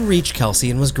 She couldn't reach Kelsey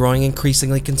and was growing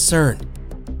increasingly concerned.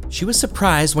 She was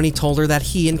surprised when he told her that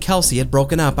he and Kelsey had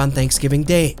broken up on Thanksgiving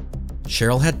Day.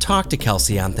 Cheryl had talked to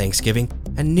Kelsey on Thanksgiving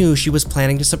and knew she was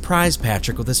planning to surprise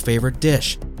Patrick with his favorite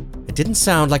dish. It didn't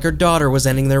sound like her daughter was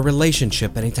ending their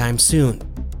relationship anytime soon.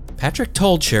 Patrick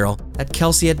told Cheryl that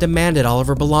Kelsey had demanded all of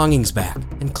her belongings back,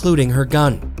 including her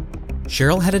gun.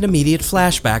 Cheryl had an immediate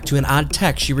flashback to an odd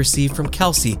text she received from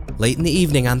Kelsey late in the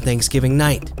evening on Thanksgiving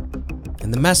night.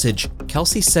 In the message,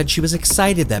 Kelsey said she was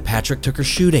excited that Patrick took her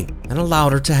shooting and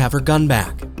allowed her to have her gun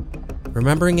back.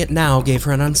 Remembering it now gave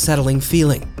her an unsettling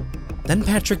feeling. Then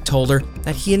Patrick told her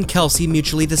that he and Kelsey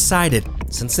mutually decided,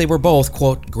 since they were both,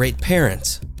 quote, great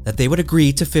parents, that they would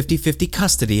agree to 50-50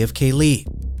 custody of Kaylee.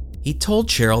 He told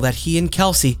Cheryl that he and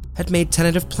Kelsey had made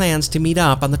tentative plans to meet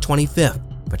up on the 25th,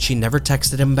 but she never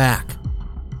texted him back.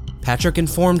 Patrick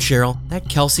informed Cheryl that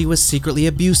Kelsey was secretly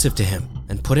abusive to him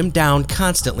and put him down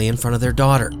constantly in front of their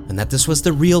daughter, and that this was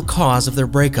the real cause of their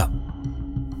breakup.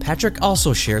 Patrick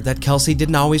also shared that Kelsey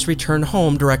didn't always return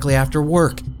home directly after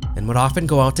work and would often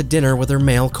go out to dinner with her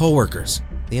male coworkers,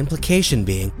 the implication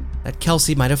being that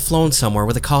Kelsey might have flown somewhere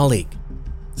with a colleague.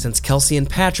 Since Kelsey and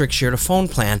Patrick shared a phone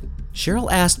plan,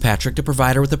 Cheryl asked Patrick to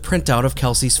provide her with a printout of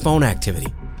Kelsey's phone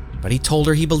activity, but he told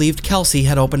her he believed Kelsey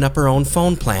had opened up her own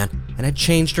phone plan and had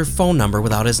changed her phone number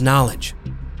without his knowledge.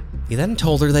 He then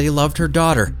told her that he loved her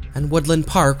daughter and Woodland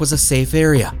Park was a safe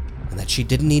area and that she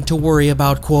didn't need to worry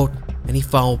about, quote, any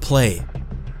foul play.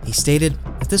 He stated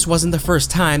that this wasn't the first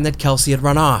time that Kelsey had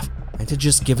run off and to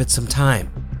just give it some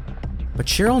time. But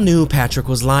Cheryl knew Patrick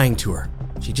was lying to her.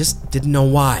 She just didn't know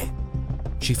why.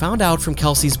 She found out from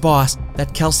Kelsey's boss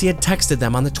that Kelsey had texted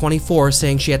them on the 24th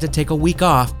saying she had to take a week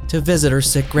off to visit her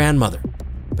sick grandmother.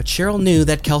 But Cheryl knew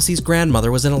that Kelsey's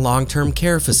grandmother was in a long-term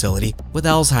care facility with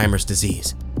Alzheimer's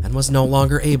disease and was no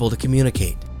longer able to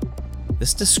communicate.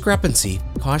 This discrepancy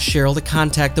caused Cheryl to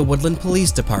contact the Woodland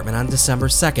Police Department on December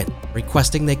 2nd,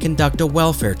 requesting they conduct a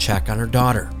welfare check on her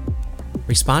daughter.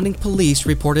 Responding police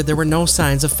reported there were no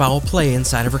signs of foul play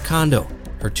inside of her condo.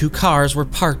 Her 2 cars were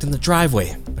parked in the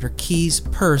driveway, but her keys,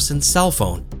 purse, and cell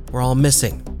phone were all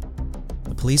missing.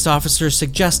 The police officers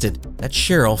suggested that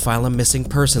Cheryl file a missing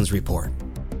persons report.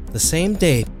 The same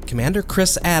day, Commander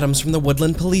Chris Adams from the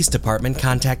Woodland Police Department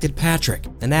contacted Patrick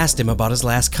and asked him about his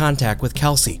last contact with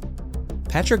Kelsey.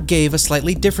 Patrick gave a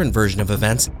slightly different version of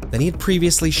events than he had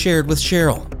previously shared with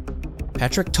Cheryl.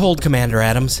 Patrick told Commander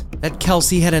Adams that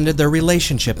Kelsey had ended their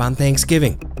relationship on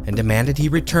Thanksgiving and demanded he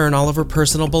return all of her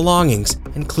personal belongings,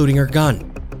 including her gun.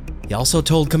 He also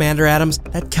told Commander Adams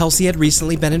that Kelsey had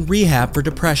recently been in rehab for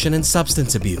depression and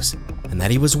substance abuse, and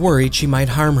that he was worried she might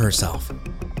harm herself.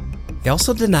 He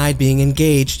also denied being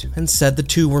engaged and said the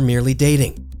two were merely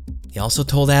dating. He also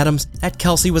told Adams that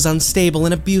Kelsey was unstable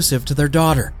and abusive to their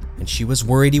daughter, and she was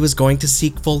worried he was going to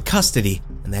seek full custody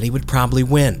and that he would probably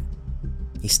win.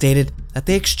 He stated that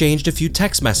they exchanged a few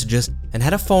text messages and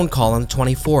had a phone call on the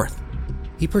 24th.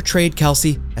 He portrayed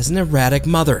Kelsey as an erratic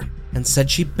mother and said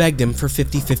she begged him for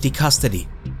 50-50 custody.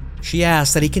 She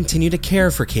asked that he continue to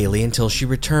care for Kaylee until she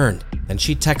returned, and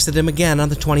she texted him again on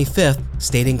the 25th,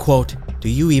 stating, quote, "Do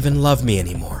you even love me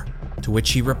anymore?" To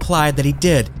which he replied that he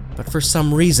did, but for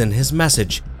some reason his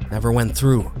message never went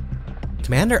through.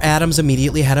 Commander Adams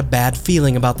immediately had a bad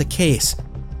feeling about the case.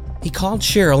 He called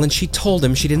Cheryl and she told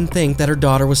him she didn't think that her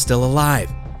daughter was still alive.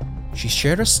 She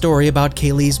shared a story about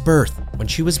Kaylee's birth when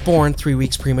she was born 3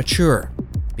 weeks premature.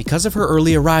 Because of her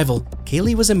early arrival,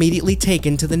 Kaylee was immediately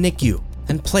taken to the NICU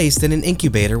and placed in an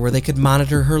incubator where they could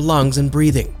monitor her lungs and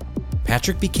breathing.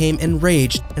 Patrick became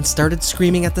enraged and started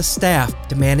screaming at the staff,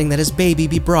 demanding that his baby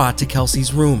be brought to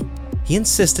Kelsey's room. He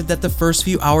insisted that the first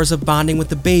few hours of bonding with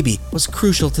the baby was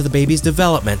crucial to the baby's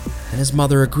development, and his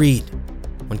mother agreed.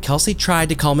 When Kelsey tried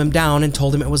to calm him down and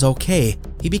told him it was okay,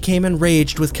 he became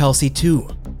enraged with Kelsey too.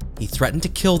 He threatened to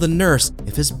kill the nurse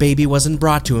if his baby wasn't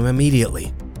brought to him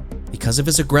immediately. Because of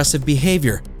his aggressive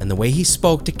behavior and the way he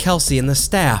spoke to Kelsey and the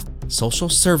staff, social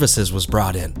services was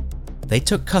brought in. They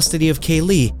took custody of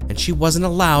Kaylee, and she wasn't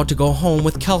allowed to go home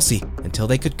with Kelsey until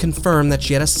they could confirm that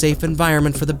she had a safe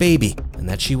environment for the baby and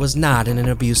that she was not in an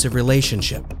abusive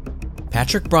relationship.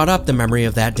 Patrick brought up the memory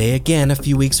of that day again a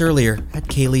few weeks earlier at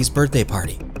Kaylee's birthday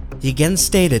party. He again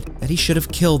stated that he should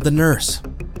have killed the nurse.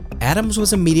 Adams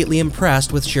was immediately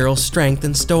impressed with Cheryl's strength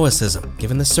and stoicism,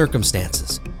 given the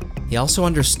circumstances. He also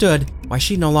understood why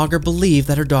she no longer believed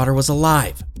that her daughter was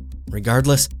alive.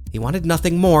 Regardless, he wanted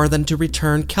nothing more than to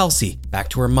return Kelsey back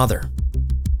to her mother.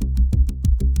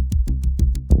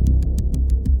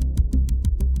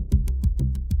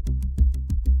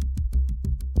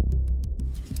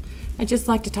 I'd just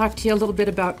like to talk to you a little bit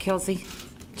about Kelsey.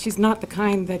 She's not the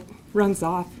kind that runs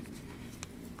off.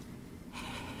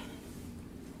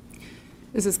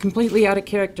 This is completely out of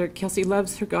character. Kelsey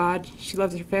loves her God, she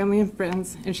loves her family and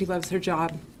friends, and she loves her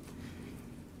job.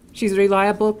 She's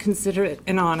reliable, considerate,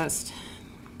 and honest.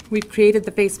 We've created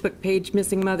the Facebook page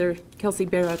Missing Mother Kelsey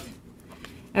Barrett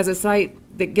as a site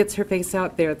that gets her face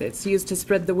out there, that's used to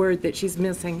spread the word that she's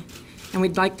missing. And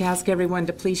we'd like to ask everyone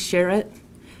to please share it.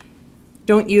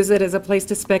 Don't use it as a place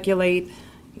to speculate,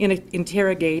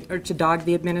 interrogate, or to dog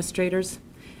the administrators.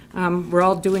 We're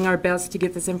all doing our best to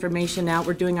get this information out.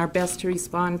 We're doing our best to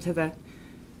respond to the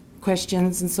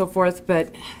questions and so forth,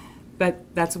 but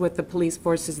that's what the police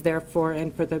force is there for,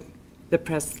 and for the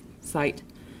press site.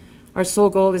 Our sole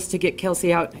goal is to get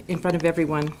Kelsey out in front of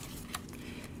everyone.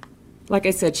 Like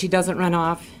I said, she doesn't run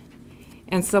off,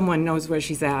 and someone knows where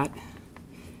she's at.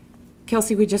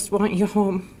 Kelsey, we just want you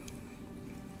home.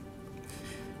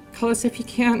 Call us if you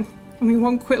can, and we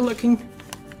won't quit looking.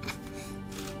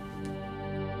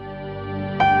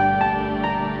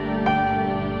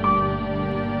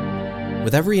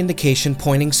 With every indication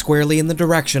pointing squarely in the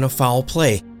direction of foul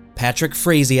play, Patrick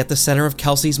Frazee at the center of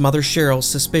Kelsey's mother Cheryl's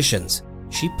suspicions.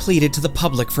 She pleaded to the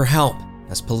public for help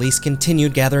as police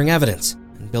continued gathering evidence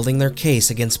and building their case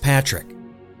against Patrick.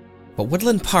 But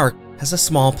Woodland Park has a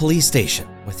small police station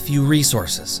with few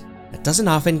resources that doesn't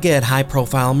often get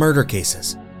high-profile murder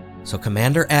cases. So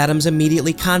Commander Adams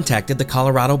immediately contacted the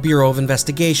Colorado Bureau of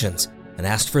Investigations and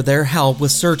asked for their help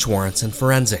with search warrants and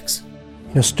forensics.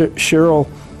 Cheryl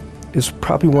is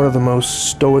probably one of the most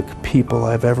stoic people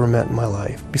I've ever met in my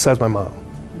life, besides my mom.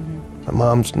 My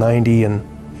mom's 90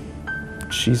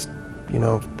 and she's,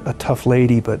 a tough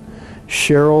lady, but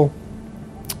Cheryl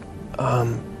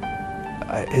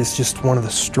is just one of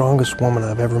the strongest women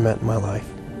I've ever met in my life.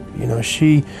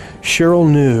 Cheryl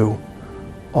knew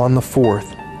on the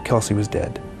 4th Kelsey was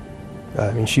dead.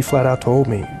 She flat out told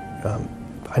me,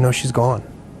 I know she's gone.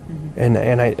 And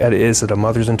is it a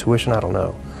mother's intuition? I don't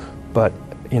know. But,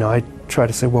 I try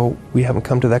to say, well, we haven't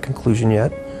come to that conclusion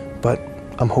yet, but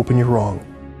I'm hoping you're wrong.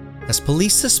 As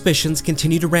police suspicions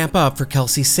continued to ramp up for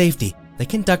Kelsey's safety, they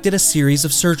conducted a series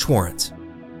of search warrants.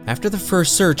 After the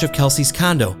first search of Kelsey's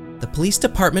condo, the police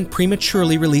department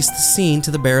prematurely released the scene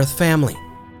to the Barrett family.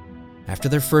 After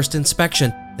their first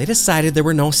inspection, they decided there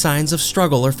were no signs of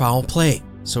struggle or foul play,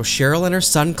 so Cheryl and her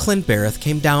son Clint Barrett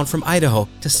came down from Idaho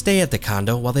to stay at the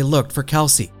condo while they looked for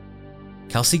Kelsey.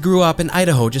 Kelsey grew up in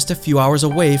Idaho just a few hours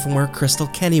away from where Crystal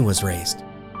Kenny was raised.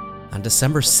 On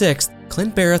December 6th,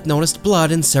 Clint Barrett noticed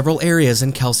blood in several areas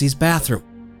in Kelsey's bathroom.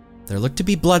 There looked to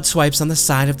be blood swipes on the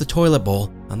side of the toilet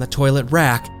bowl, on the toilet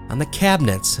rack, on the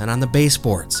cabinets, and on the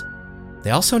baseboards.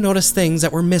 They also noticed things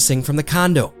that were missing from the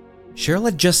condo. Cheryl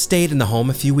had just stayed in the home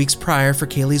a few weeks prior for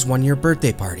Kaylee's one-year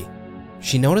birthday party.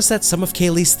 She noticed that some of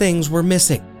Kaylee's things were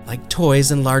missing, like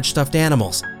toys and large stuffed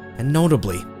animals, and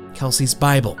notably, Kelsey's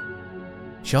Bible.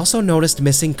 She also noticed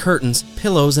missing curtains,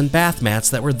 pillows, and bath mats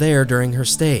that were there during her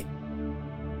stay.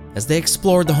 As they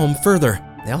explored the home further,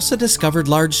 they also discovered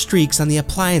large streaks on the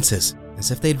appliances,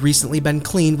 as if they'd recently been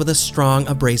cleaned with a strong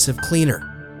abrasive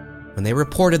cleaner. When they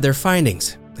reported their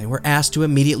findings, they were asked to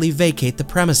immediately vacate the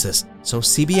premises so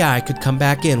CBI could come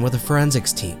back in with a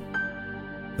forensics team.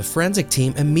 The forensic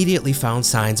team immediately found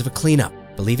signs of a cleanup,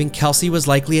 believing Kelsey was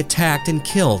likely attacked and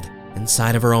killed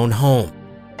inside of her own home.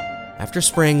 After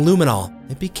spraying luminol,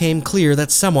 it became clear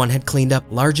that someone had cleaned up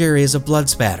large areas of blood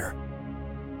spatter.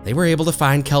 They were able to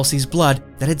find Kelsey's blood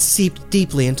that had seeped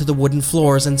deeply into the wooden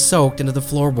floors and soaked into the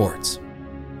floorboards.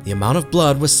 The amount of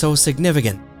blood was so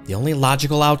significant, the only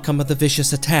logical outcome of the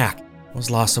vicious attack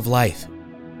was loss of life.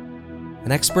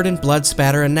 An expert in blood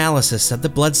spatter analysis said the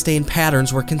bloodstain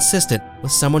patterns were consistent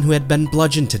with someone who had been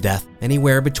bludgeoned to death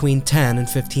anywhere between 10 and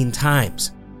 15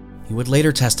 times. He would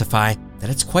later testify that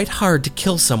it's quite hard to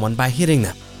kill someone by hitting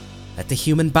them, that the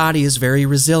human body is very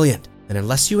resilient, and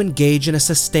unless you engage in a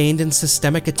sustained and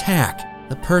systemic attack,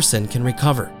 the person can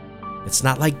recover. It's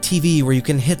not like TV where you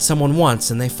can hit someone once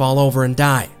and they fall over and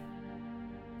die.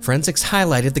 Forensics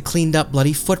highlighted the cleaned up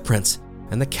bloody footprints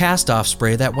and the cast-off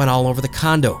spray that went all over the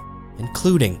condo,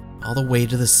 including all the way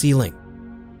to the ceiling.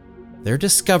 Their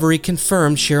discovery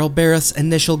confirmed Cheryl Barrett's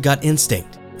initial gut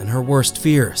instinct and her worst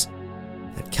fears,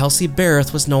 that Kelsey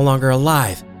Barrett was no longer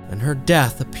alive and her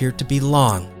death appeared to be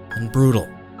long and brutal.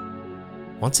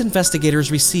 Once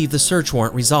investigators received the search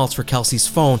warrant results for Kelsey's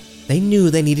phone, they knew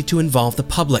they needed to involve the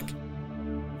public.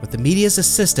 With the media's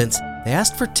assistance, they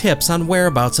asked for tips on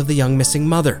whereabouts of the young missing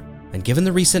mother, and given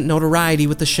the recent notoriety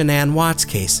with the Shanann Watts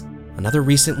case, another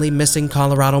recently missing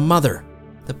Colorado mother,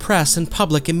 the press and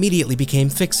public immediately became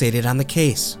fixated on the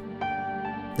case.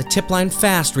 The tip line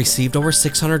fast received over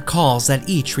 600 calls that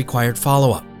each required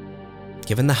follow-up.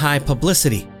 Given the high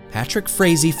publicity, Patrick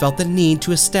Frazee felt the need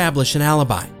to establish an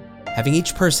alibi, having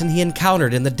each person he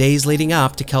encountered in the days leading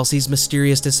up to Kelsey's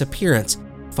mysterious disappearance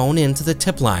phone into the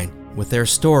tip line with their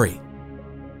story.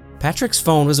 Patrick's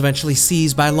phone was eventually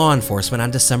seized by law enforcement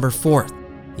on December 4th.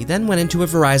 He then went into a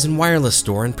Verizon wireless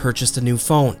store and purchased a new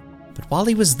phone. But while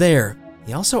he was there,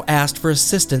 he also asked for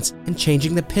assistance in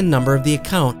changing the PIN number of the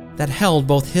account that held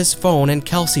both his phone and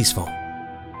Kelsey's phone.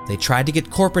 They tried to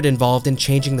get corporate involved in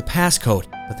changing the passcode,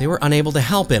 but they were unable to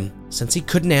help him since he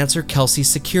couldn't answer Kelsey's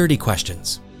security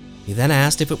questions. He then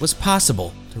asked if it was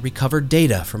possible to recover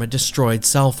data from a destroyed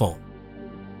cell phone.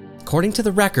 According to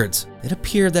the records, it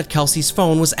appeared that Kelsey's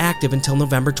phone was active until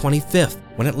November 25th,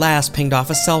 when it last pinged off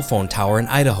a cell phone tower in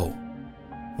Idaho.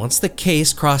 Once the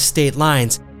case crossed state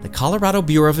lines, the Colorado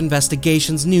Bureau of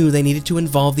Investigations knew they needed to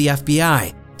involve the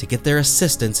FBI to get their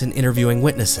assistance in interviewing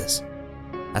witnesses.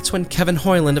 That's when Kevin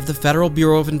Hoyland of the Federal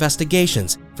Bureau of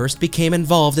Investigations first became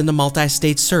involved in the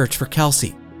multi-state search for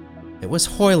Kelsey. It was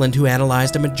Hoyland who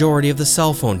analyzed a majority of the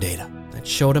cell phone data that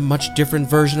showed a much different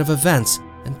version of events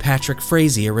than Patrick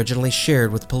Frazee originally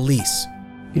shared with police.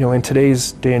 In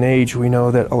today's day and age, we know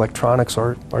that electronics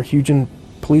are huge in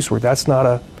police work. That's not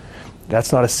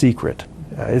a secret.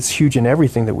 It's huge in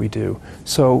everything that we do.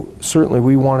 So certainly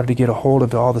we wanted to get a hold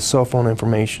of all the cell phone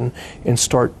information and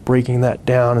start breaking that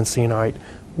down and seeing, all right,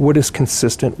 what is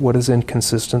consistent, what is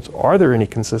inconsistent, are there any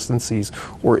consistencies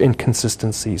or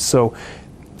inconsistencies? So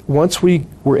once we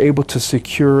were able to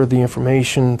secure the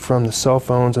information from the cell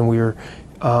phones and we were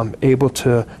able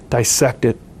to dissect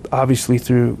it, obviously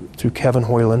through Kevin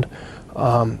Hoyland,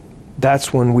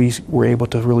 that's when we were able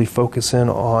to really focus in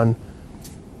on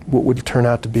what would turn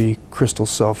out to be Crystal's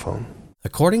cell phone.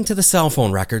 According to the cell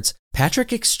phone records,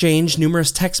 Patrick exchanged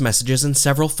numerous text messages and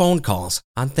several phone calls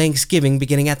on Thanksgiving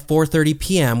beginning at 4:30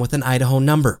 p.m. with an Idaho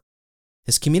number.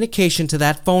 His communication to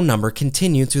that phone number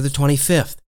continued through the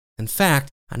 25th. In fact,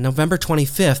 on November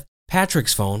 25th,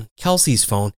 Patrick's phone, Kelsey's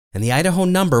phone, and the Idaho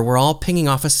number were all pinging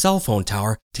off a cell phone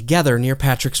tower together near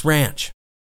Patrick's ranch.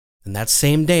 And that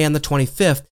same day on the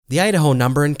 25th, the Idaho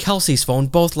number and Kelsey's phone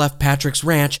both left Patrick's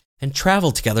ranch and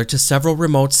traveled together to several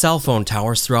remote cell phone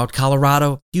towers throughout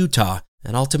Colorado, Utah,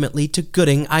 and ultimately to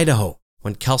Gooding, Idaho,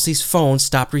 when Kelsey's phone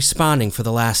stopped responding for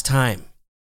the last time.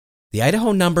 The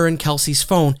Idaho number and Kelsey's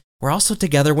phone were also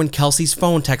together when Kelsey's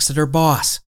phone texted her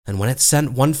boss, and when it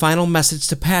sent one final message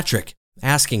to Patrick,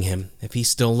 asking him if he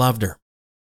still loved her.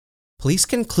 Police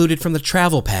concluded from the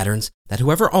travel patterns that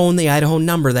whoever owned the Idaho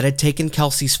number that had taken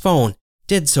Kelsey's phone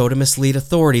did so to mislead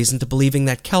authorities into believing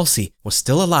that Kelsey was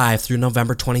still alive through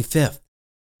November 25th,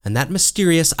 and that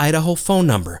mysterious Idaho phone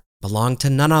number belonged to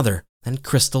none other than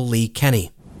Crystal Lee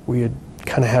Kenny. We had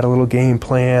kind of had a little game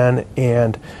plan,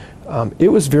 and it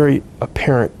was very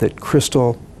apparent that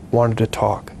Crystal wanted to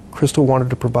talk. Crystal wanted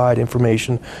to provide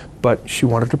information, but she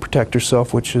wanted to protect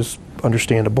herself, which is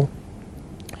understandable.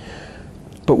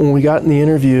 But when we got in the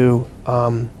interview,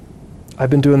 I've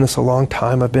been doing this a long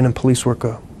time. I've been in police work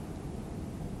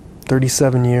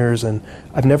 37 years, and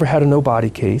I've never had a no-body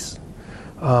case.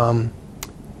 And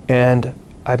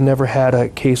I've never had a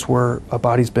case where a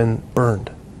body's been burned.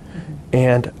 Mm-hmm.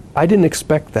 And I didn't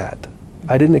expect that.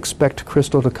 I didn't expect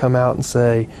Crystal to come out and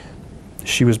say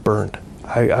she was burned.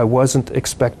 I wasn't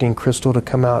expecting Crystal to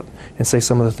come out and say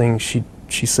some of the things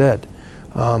she said.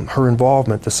 Her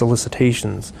involvement, the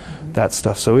solicitations, mm-hmm. that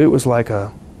stuff. So it was like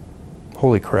a,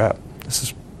 holy crap, this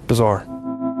is bizarre.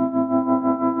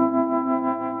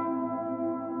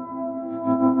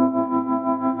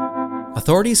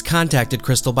 Authorities contacted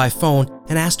Crystal by phone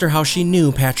and asked her how she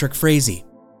knew Patrick Frazee.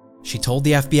 She told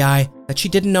the FBI that she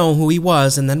didn't know who he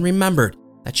was and then remembered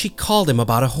that she called him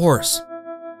about a horse.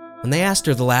 When they asked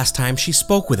her the last time she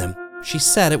spoke with him, she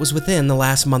said it was within the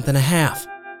last month and a half.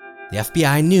 The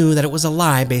FBI knew that it was a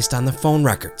lie based on the phone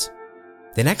records.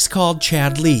 They next called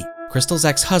Chad Lee, Crystal's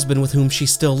ex-husband with whom she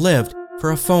still lived,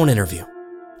 for a phone interview.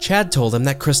 Chad told him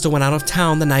that Crystal went out of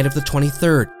town the night of the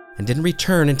 23rd and didn't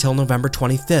return until November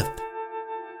 25th.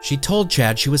 She told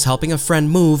Chad she was helping a friend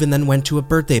move and then went to a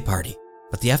birthday party.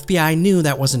 But the FBI knew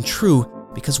that wasn't true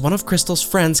because one of Crystal's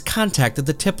friends contacted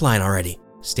the tip line already,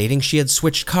 stating she had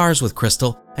switched cars with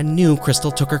Crystal and knew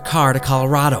Crystal took her car to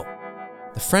Colorado.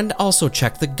 The friend also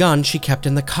checked the gun she kept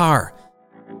in the car.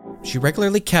 She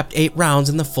regularly kept 8 rounds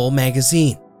in the full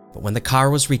magazine, but when the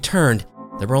car was returned,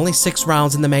 there were only 6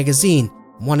 rounds in the magazine,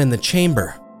 1 in the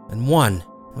chamber, and 1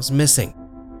 was missing.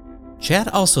 Chad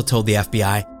also told the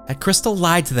FBI that Crystal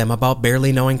lied to them about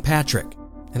barely knowing Patrick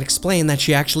and explained that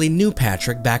she actually knew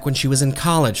Patrick back when she was in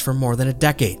college for more than a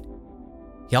decade.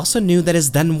 He also knew that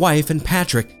his then-wife and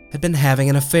Patrick had been having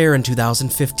an affair in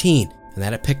 2015 and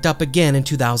that it picked up again in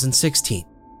 2016.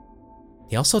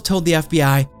 He also told the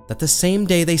FBI that the same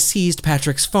day they seized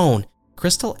Patrick's phone,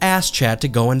 Crystal asked Chad to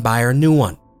go and buy her a new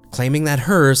one, claiming that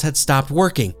hers had stopped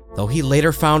working, though he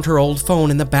later found her old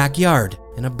phone in the backyard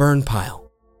in a burn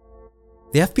pile.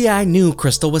 The FBI knew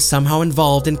Crystal was somehow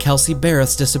involved in Kelsey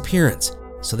Barrett's disappearance,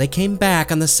 so they came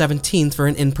back on the 17th for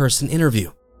an in-person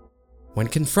interview. When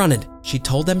confronted, she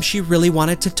told them she really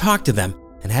wanted to talk to them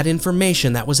and had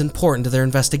information that was important to their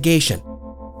investigation,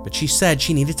 but she said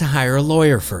she needed to hire a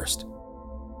lawyer first.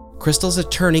 Crystal's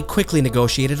attorney quickly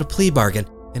negotiated a plea bargain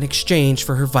in exchange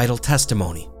for her vital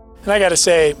testimony. And I got to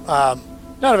say,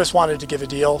 none of us wanted to give a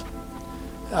deal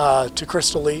to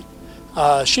Crystal Lee.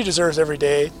 She deserves every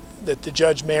day that the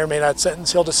judge may or may not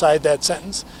sentence. He'll decide that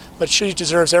sentence, but she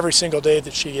deserves every single day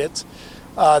that she gets.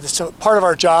 This is part of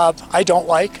our job I didn't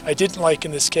like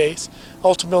in this case.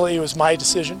 Ultimately, it was my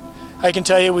decision. I can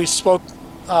tell you we spoke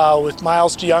with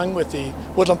Miles DeYoung with the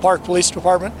Woodland Park Police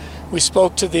Department. We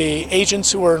spoke to the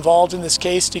agents who were involved in this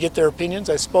case to get their opinions.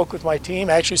 I spoke with my team.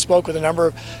 I actually spoke with a number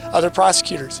of other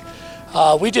prosecutors.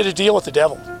 We did a deal with the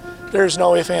devil. There's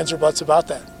no ifs, ands, or buts about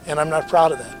that, and I'm not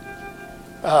proud of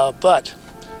that. But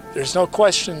there's no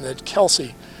question that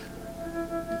Kelsey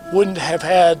wouldn't have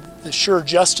had the sure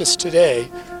justice today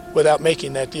without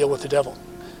making that deal with the devil.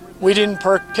 We didn't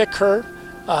pick her.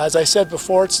 As I said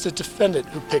before, it's the defendant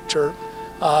who picked her.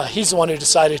 He's the one who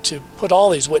decided to put all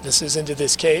these witnesses into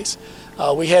this case.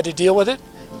 We had to deal with it.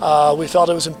 We felt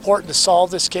it was important to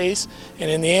solve this case, and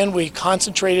in the end we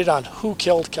concentrated on who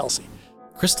killed Kelsey.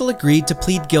 Crystal agreed to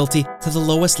plead guilty to the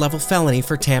lowest level felony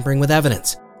for tampering with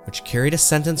evidence, which carried a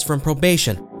sentence from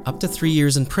probation up to 3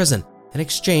 years in prison in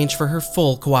exchange for her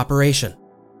full cooperation.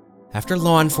 After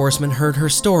law enforcement heard her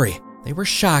story, they were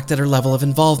shocked at her level of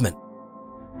involvement.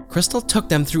 Crystal took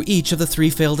them through each of the 3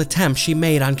 failed attempts she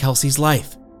made on Kelsey's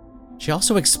life. She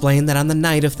also explained that on the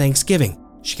night of Thanksgiving,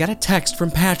 she got a text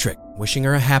from Patrick wishing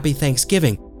her a happy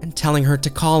Thanksgiving and telling her to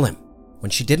call him. When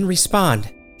she didn't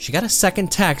respond, she got a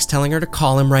second text telling her to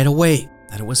call him right away,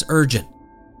 that it was urgent.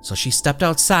 So she stepped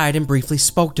outside and briefly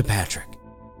spoke to Patrick.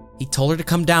 He told her to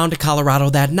come down to Colorado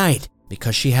that night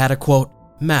because she had a, quote,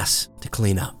 mess to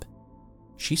clean up.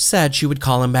 She said she would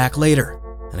call him back later,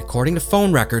 and according to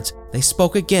phone records, they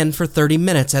spoke again for 30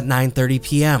 minutes at 9:30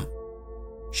 p.m.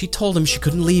 She told him she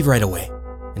couldn't leave right away,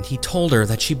 and he told her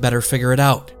that she better figure it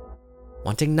out.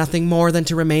 Wanting nothing more than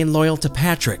to remain loyal to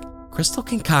Patrick, Crystal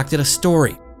concocted a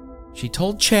story. She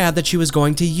told Chad that she was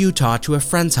going to Utah to a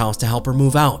friend's house to help her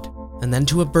move out, and then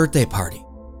to a birthday party.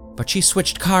 But she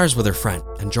switched cars with her friend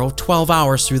and drove 12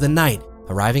 hours through the night,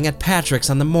 arriving at Patrick's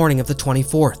on the morning of the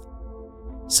 24th.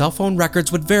 Cell phone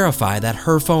records would verify that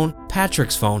her phone,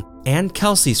 Patrick's phone, and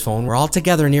Kelsey's phone were all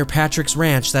together near Patrick's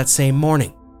ranch that same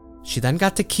morning. She then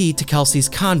got the key to Kelsey's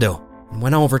condo and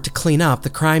went over to clean up the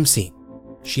crime scene.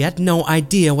 She had no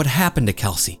idea what happened to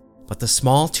Kelsey, but the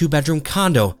small 2-bedroom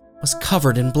condo was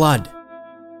covered in blood.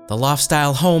 The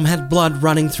loft-style home had blood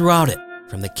running throughout it,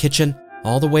 from the kitchen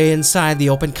all the way inside the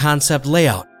open concept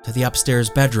layout to the upstairs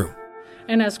bedroom.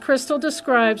 And as Crystal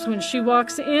describes, when she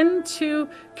walks into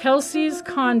Kelsey's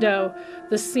condo,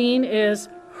 the scene is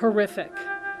horrific.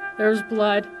 There's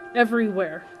blood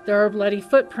everywhere. There are bloody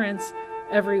footprints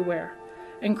everywhere.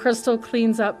 And Crystal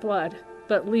cleans up blood,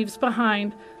 but leaves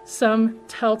behind some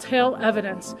telltale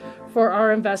evidence for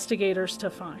our investigators to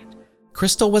find.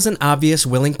 Crystal was an obvious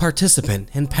willing participant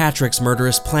in Patrick's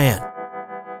murderous plan.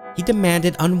 He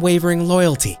demanded unwavering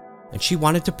loyalty, and she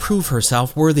wanted to prove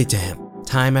herself worthy to him,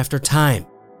 time after time.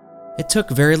 It took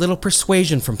very little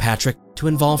persuasion from Patrick to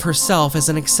involve herself as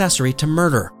an accessory to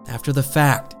murder after the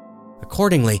fact.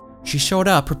 Accordingly, she showed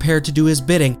up prepared to do his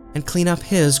bidding and clean up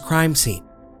his crime scene.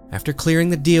 After clearing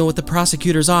the deal with the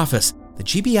prosecutor's office, the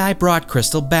GBI brought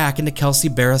Crystal back into Kelsey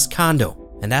Barra's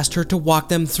condo and asked her to walk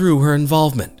them through her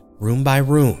involvement, room by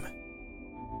room.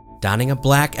 Donning a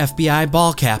black FBI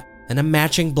ball cap and a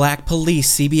matching black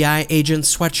police CBI agent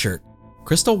sweatshirt,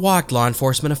 Crystal walked law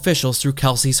enforcement officials through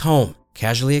Kelsey's home,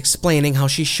 casually explaining how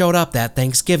she showed up that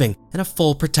Thanksgiving in a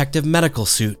full protective medical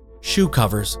suit, shoe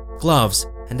covers, gloves,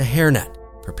 and a hairnet,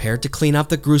 prepared to clean up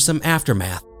the gruesome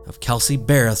aftermath of Kelsey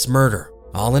Barra's murder,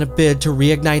 all in a bid to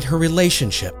reignite her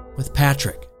relationship with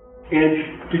Patrick.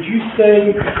 And did you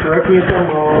say, correct me if I'm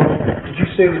wrong, did you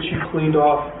say that you cleaned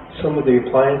off some of the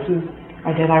appliances?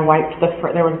 I did. I wiped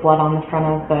there was blood on the front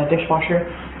of the dishwasher.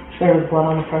 There was blood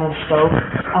on the front of the stove.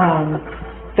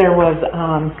 There was,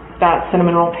 that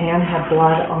cinnamon roll pan had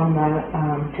blood on the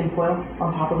tinfoil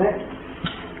on top of it.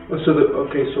 So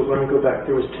let me go back.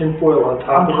 There was tinfoil on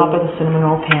top of the cinnamon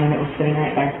roll pan, and it was sitting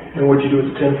right there. And what'd you do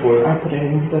with the tinfoil? I put it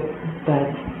in the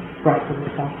rest of the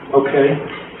stuff. Okay.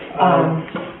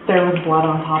 There was blood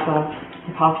on top of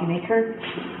the coffee maker.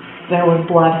 There was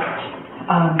blood.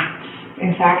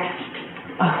 In fact,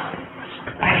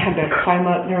 I had to climb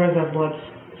up. There was a blood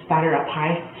spatter up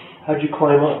high. How'd you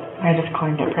climb up? I just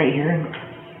climbed up right here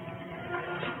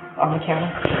on the counter.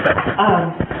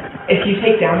 If you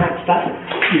take down that stuff,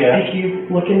 if you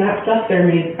look in that stuff,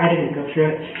 I didn't go through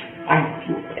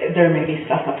it. There may be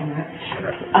stuff up in that.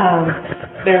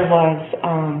 There was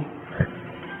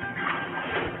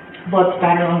blood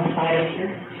spatter on the side of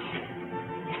here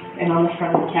and on the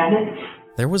front of the cabinet.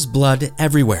 There was blood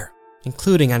everywhere,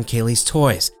 including on Kaylee's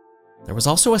toys. There was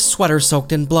also a sweater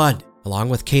soaked in blood, along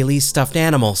with Kaylee's stuffed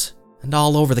animals, and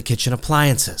all over the kitchen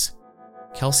appliances.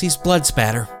 Kelsey's blood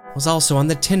spatter was also on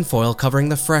the tinfoil covering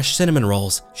the fresh cinnamon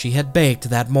rolls she had baked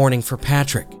that morning for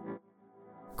Patrick.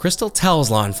 Crystal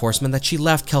tells law enforcement that she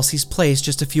left Kelsey's place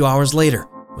just a few hours later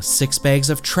with 6 bags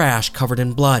of trash covered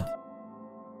in blood.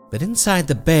 But inside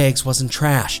the bags wasn't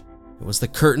trash. It was the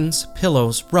curtains,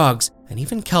 pillows, rugs, and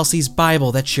even Kelsey's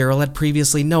Bible that Cheryl had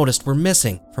previously noticed were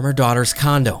missing from her daughter's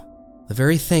condo. The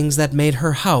very things that made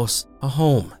her house a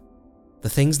home. The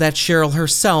things that Cheryl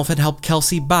herself had helped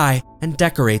Kelsey buy and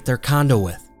decorate their condo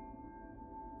with.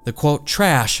 The quote,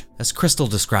 trash, as Crystal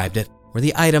described it, were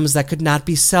the items that could not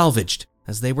be salvaged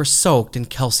as they were soaked in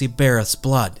Kelsey Barrett's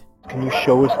blood. Can you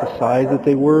show us the size that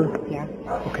they were? Yeah.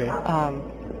 Okay.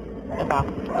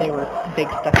 They were big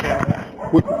stuffed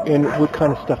animals. What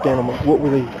kind of stuffed animals? What were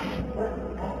they?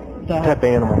 Type of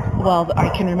animal? Well, I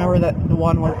can remember that the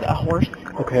one was a horse.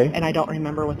 Okay. And I don't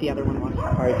remember what the other one was.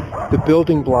 All right. The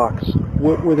building blocks,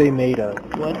 what were they made of?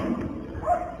 Wood.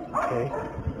 Okay.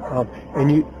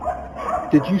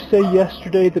 Did you say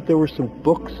yesterday that there were some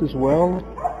books as well?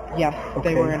 Yes,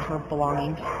 Okay. they were in her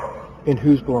belongings. In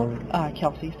whose belongings?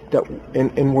 Kelsey's.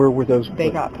 And where were those? They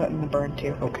got put in the burn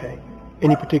too. Okay.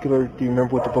 Any particular, do you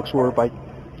remember what the books were by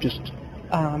just?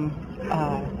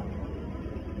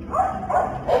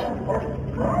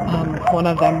 One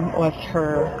of them was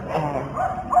her,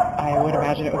 I would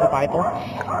imagine it was a Bible,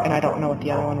 and I don't know what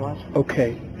the other one was.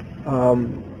 Okay.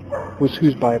 Was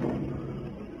whose Bible?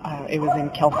 It was in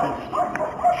Kelsey's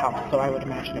house, so I would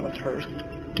imagine it was hers.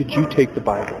 Did you take the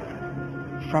Bible?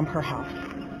 From her house.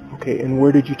 Okay, and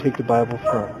where did you take the Bible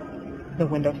from? The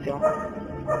windowsill.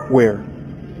 Where?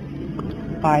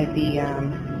 By the,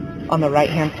 on the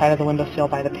right-hand side of the windowsill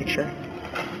by the picture.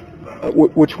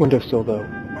 Which windowsill, though?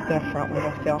 The front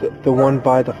windowsill. The one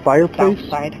by the fireplace? South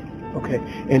side. Okay,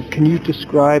 and can you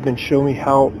describe and show me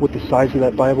what the size of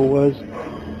that Bible was?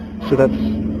 So that's,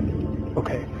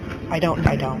 okay. I don't.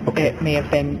 Okay. It may have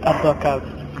been a book of,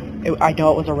 I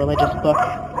know it was a religious book.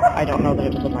 I don't know that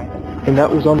it was a Bible. And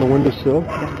that was on the windowsill?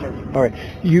 Yes, sir. All right.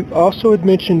 You also had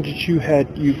mentioned that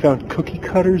you found cookie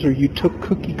cutters, or you took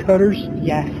cookie cutters?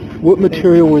 Yes. What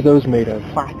material were those made of?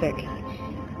 Plastic.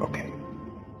 Okay.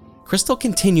 Crystal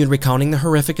continued recounting the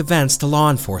horrific events to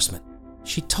law enforcement.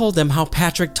 She told them how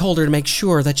Patrick told her to make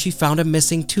sure that she found a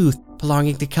missing tooth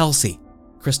belonging to Kelsey.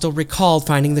 Crystal recalled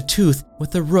finding the tooth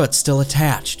with the root still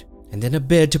attached, and in a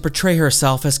bid to portray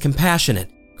herself as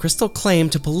compassionate, Crystal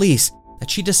claimed to police that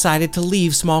she decided to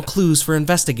leave small clues for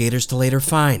investigators to later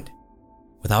find.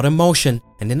 Without emotion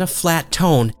and in a flat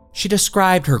tone, she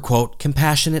described her, quote,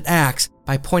 compassionate acts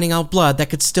by pointing out blood that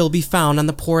could still be found on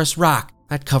the porous rock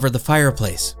that covered the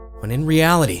fireplace, when in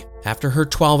reality, after her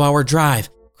 12-hour drive,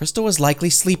 Crystal was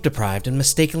likely sleep-deprived and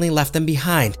mistakenly left them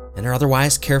behind in her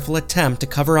otherwise careful attempt to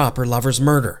cover up her lover's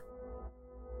murder.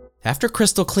 After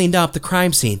Crystal cleaned up the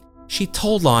crime scene, she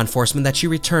told law enforcement that she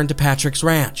returned to Patrick's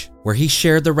ranch, where he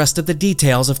shared the rest of the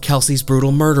details of Kelsey's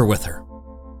brutal murder with her.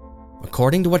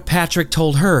 According to what Patrick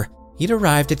told her, he'd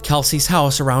arrived at Kelsey's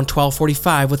house around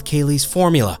 12:45 with Kaylee's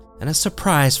formula and a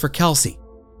surprise for Kelsey.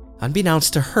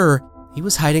 Unbeknownst to her, he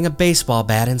was hiding a baseball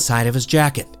bat inside of his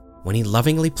jacket when he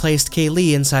lovingly placed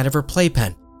Kaylee inside of her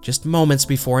playpen just moments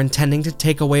before intending to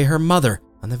take away her mother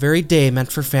on the very day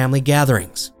meant for family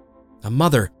gatherings. A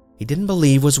mother he didn't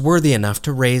believe was worthy enough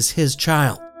to raise his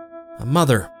child. A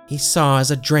mother he saw as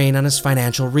a drain on his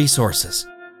financial resources.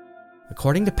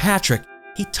 According to Patrick,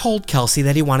 he told Kelsey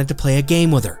that he wanted to play a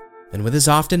game with her, and with his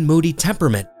often moody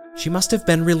temperament, she must have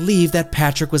been relieved that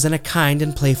Patrick was in a kind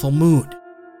and playful mood.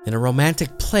 In a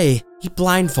romantic play, he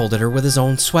blindfolded her with his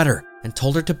own sweater and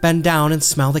told her to bend down and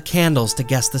smell the candles to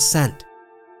guess the scent.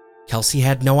 Kelsey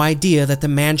had no idea that the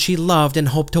man she loved and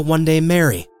hoped to one day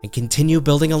marry and continue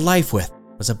building a life with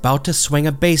was about to swing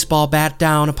a baseball bat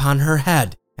down upon her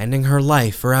head, ending her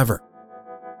life forever.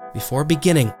 Before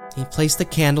beginning, he placed the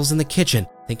candles in the kitchen,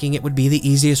 thinking it would be the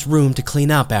easiest room to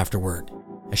clean up afterward.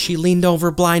 As she leaned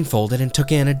over blindfolded and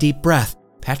took in a deep breath,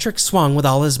 Patrick swung with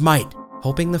all his might,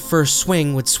 hoping the first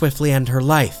swing would swiftly end her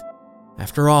life.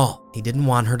 After all, he didn't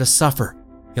want her to suffer.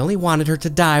 He only wanted her to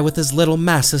die with as little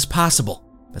mess as possible,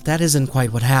 but that isn't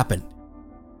quite what happened.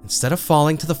 Instead of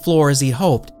falling to the floor as he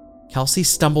hoped, Kelsey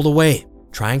stumbled away,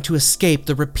 trying to escape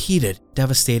the repeated,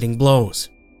 devastating blows.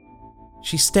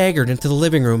 She staggered into the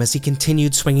living room as he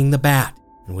continued swinging the bat,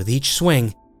 and with each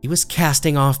swing, he was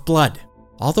casting off blood,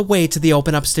 all the way to the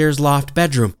open upstairs loft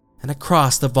bedroom and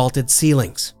across the vaulted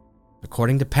ceilings.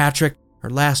 According to Patrick, her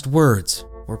last words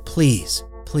were, "Please,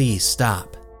 please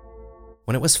stop."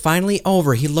 When it was finally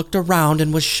over, he looked around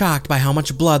and was shocked by how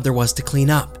much blood there was to clean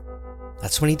up.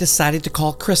 That's when he decided to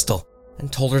call Crystal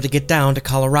and told her to get down to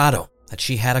Colorado, that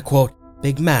she had a, quote,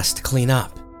 big mess to clean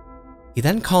up. He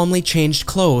then calmly changed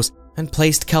clothes and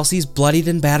placed Kelsey's bloodied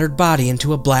and battered body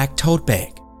into a black tote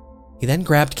bag. He then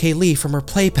grabbed Kaylee from her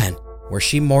playpen, where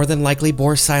she more than likely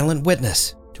bore silent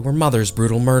witness to her mother's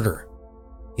brutal murder.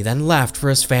 He then left for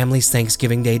his family's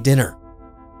Thanksgiving Day dinner.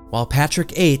 While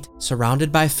Patrick ate,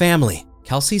 surrounded by family,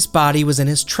 Kelsey's body was in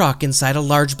his truck inside a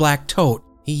large black tote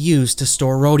he used to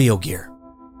store rodeo gear.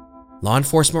 Law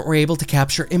enforcement were able to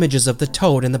capture images of the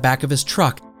tote in the back of his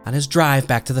truck on his drive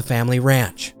back to the family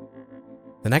ranch.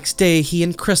 The next day, he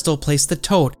and Crystal placed the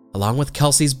tote along with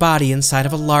Kelsey's body inside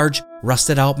of a large,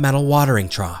 rusted-out metal watering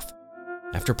trough.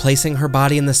 After placing her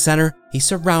body in the center, he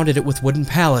surrounded it with wooden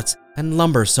pallets and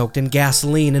lumber soaked in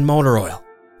gasoline and motor oil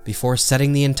before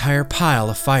setting the entire pile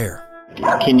afire.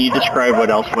 Can you describe what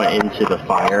else went into the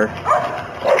fire?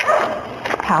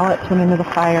 Pallets went into the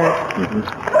fire.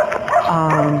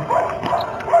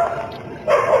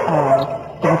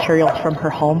 The materials from her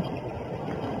home.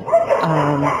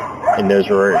 And those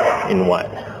were in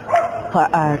what?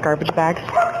 Garbage bags.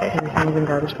 Okay. Everything was in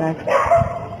garbage bags.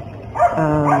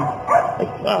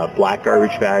 Black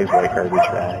garbage bags, white garbage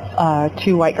bags?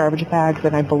 2 white garbage bags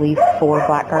and I believe 4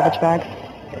 black garbage bags.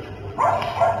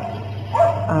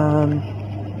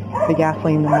 The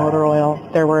gasoline, the motor oil,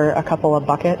 there were a couple of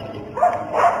buckets.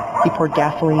 He poured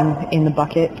gasoline in the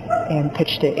bucket and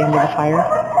pitched it into the fire.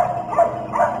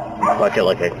 Bucket,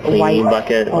 like a clean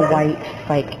bucket? A white,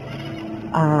 like,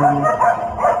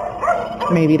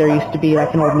 maybe there used to be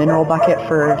like an old mineral bucket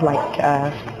for like,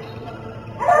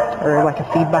 or like a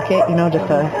feed bucket, you know, just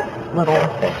a little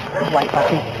white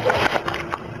bucket.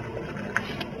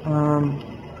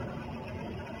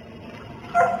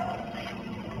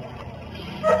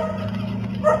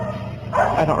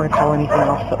 I don't recall anything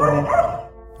else that went in.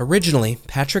 Originally,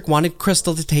 Patrick wanted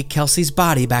Crystal to take Kelsey's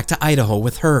body back to Idaho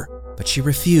with her, but she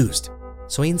refused.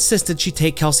 So he insisted she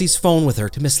take Kelsey's phone with her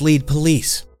to mislead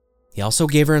police. He also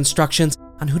gave her instructions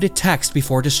on who to text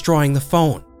before destroying the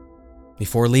phone.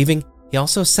 Before leaving, he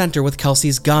also sent her with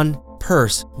Kelsey's gun,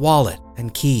 purse, wallet,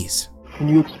 and keys. Can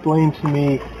you explain to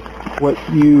me what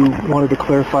you wanted to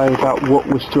clarify about what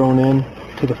was thrown in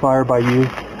to the fire by you?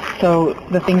 So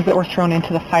the things that were thrown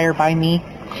into the fire by me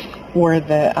were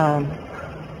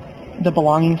the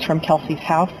belongings from Kelsey's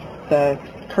house, the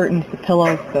curtains, the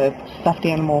pillows, the stuffed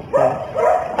animals, the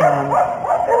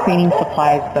cleaning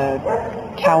supplies, the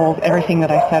towels, everything that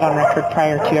I said on record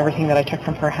prior to everything that I took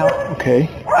from her house. Okay.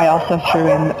 I also threw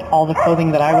in all the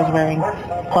clothing that I was wearing,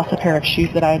 plus a pair of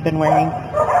shoes that I had been wearing.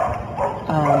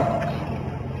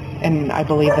 And I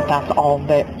believe that that's all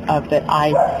that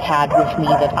I had with me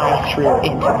that I threw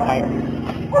into the fire.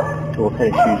 So what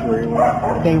kind of shoes were you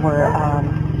wearing? They were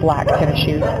black tennis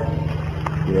shoes.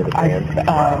 You know the brand?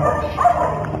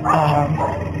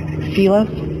 Fila's.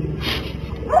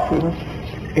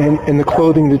 And the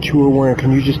clothing that you were wearing,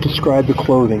 can you just describe the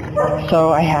clothing? So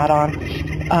I had on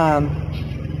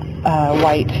a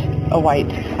white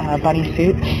bunny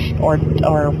suit or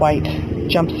white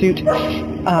jumpsuit.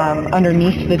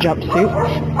 Underneath the jumpsuit,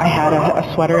 I had a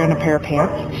sweater and a pair of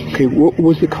pants. Okay, what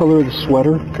was the color of the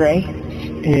sweater? Gray.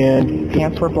 And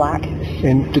pants were black.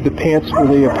 And did the pants, were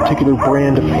they a particular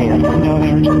brand of pants? No,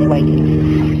 they were just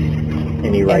leggings.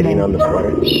 Any writing on the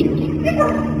sweater? Shoes.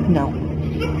 No.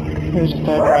 It was just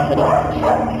a gray hoodie.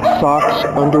 Socks,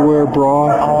 underwear,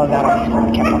 bra? All of that I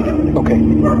kept on. Okay.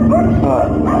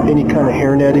 Any kind of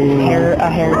hair netting?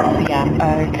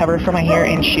 Cover for my hair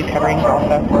and shoe coverings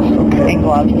also. Okay. And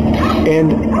gloves.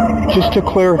 And just to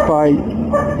clarify,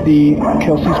 the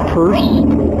Kelsey's purse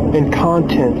and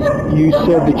contents, you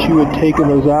said that you had taken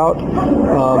those out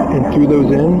and threw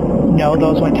those in? No,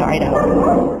 those went to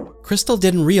Idaho. Crystal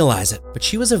didn't realize it, but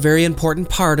she was a very important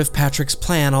part of Patrick's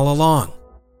plan all along.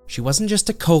 She wasn't just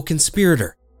a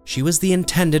co-conspirator. She was the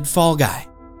intended fall guy.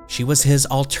 She was his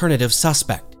alternative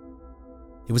suspect.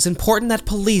 It was important that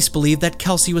police believed that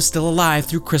Kelsey was still alive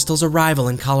through Crystal's arrival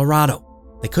in Colorado.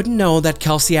 They couldn't know that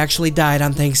Kelsey actually died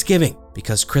on Thanksgiving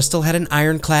because Crystal had an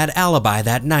ironclad alibi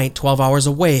that night 12 hours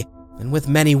away and with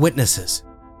many witnesses.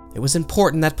 It was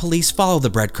important that police follow the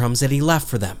breadcrumbs that he left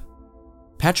for them.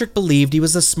 Patrick believed he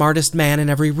was the smartest man in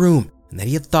every room and that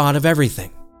he had thought of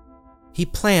everything. He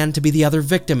planned to be the other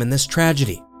victim in this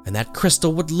tragedy, and that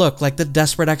Crystal would look like the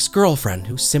desperate ex-girlfriend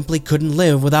who simply couldn't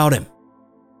live without him.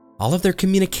 All of their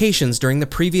communications during the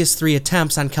previous 3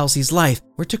 attempts on Kelsey's life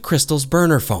were to Crystal's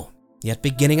burner phone. Yet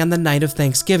beginning on the night of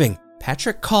Thanksgiving,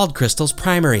 Patrick called Crystal's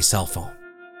primary cell phone.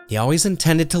 He always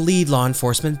intended to lead law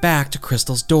enforcement back to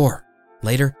Crystal's door.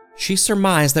 Later, she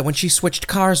surmised that when she switched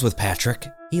cars with Patrick,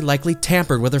 he likely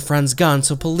tampered with her friend's gun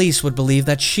so police would believe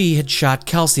that she had shot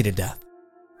Kelsey to death.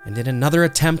 And in another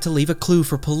attempt to leave a clue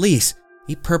for police,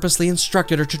 he purposely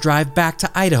instructed her to drive back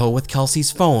to Idaho with Kelsey's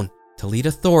phone to lead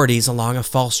authorities along a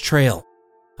false trail.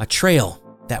 A trail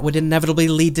that would inevitably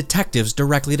lead detectives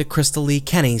directly to Crystal Lee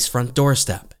Kenny's front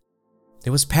doorstep.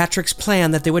 It was Patrick's plan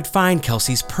that they would find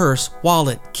Kelsey's purse,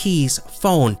 wallet, keys,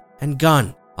 phone, and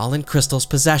gun, all in Crystal's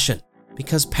possession,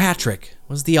 because Patrick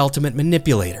was the ultimate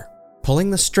manipulator,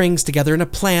 pulling the strings together in a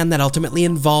plan that ultimately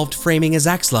involved framing his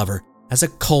ex-lover as a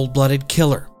cold-blooded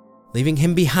killer, leaving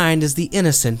him behind as the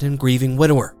innocent and grieving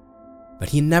widower. But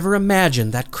he never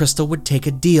imagined that Crystal would take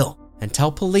a deal and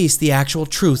tell police the actual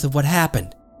truth of what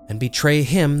happened, and betray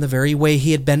him the very way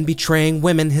he had been betraying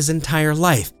women his entire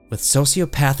life, with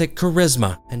sociopathic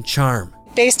charisma and charm.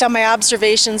 Based on my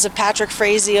observations of Patrick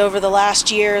Frazee over the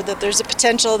last year, that there's a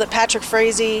potential that Patrick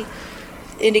Frazee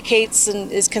indicates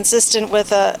and is consistent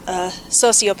with a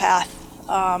sociopath.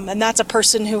 And that's a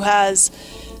person who has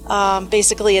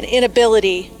basically an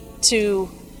inability to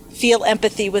feel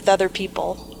empathy with other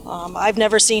people. I've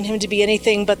never seen him to be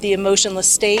anything but the emotionless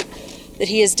state that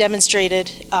he has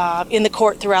demonstrated in the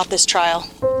court throughout this trial.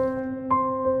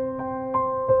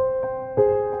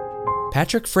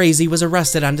 Patrick Frazee was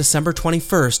arrested on December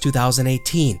 21,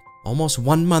 2018, almost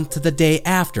 1 month to the day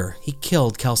after he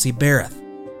killed Kelsey Berreth.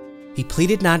 He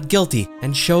pleaded not guilty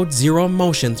and showed zero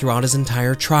emotion throughout his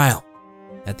entire trial.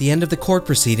 At the end of the court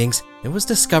proceedings, it was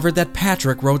discovered that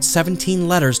Patrick wrote 17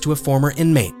 letters to a former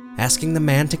inmate, asking the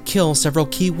man to kill several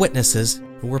key witnesses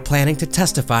who were planning to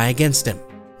testify against him,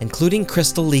 including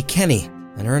Crystal Lee Kenny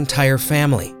and her entire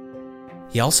family.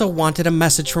 He also wanted a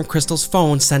message from Crystal's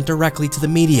phone sent directly to the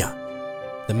media.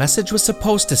 The message was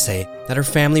supposed to say that her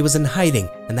family was in hiding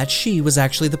and that she was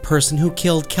actually the person who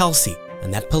killed Kelsey,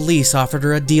 and that police offered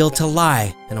her a deal to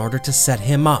lie in order to set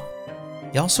him up.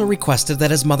 He also requested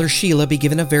that his mother Sheila be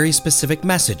given a very specific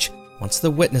message once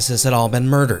the witnesses had all been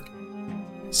murdered.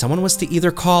 Someone was to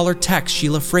either call or text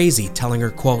Sheila Frazee telling her,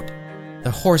 quote,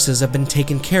 "The horses have been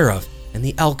taken care of and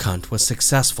the elk hunt was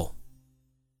successful."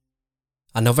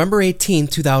 On November 18,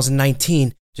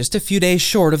 2019, just a few days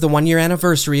short of the 1-year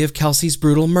anniversary of Kelsey's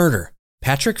brutal murder,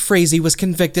 Patrick Frazee was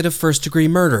convicted of first-degree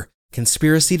murder,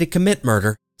 conspiracy to commit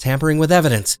murder, tampering with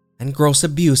evidence, and gross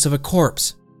abuse of a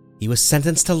corpse. He was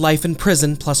sentenced to life in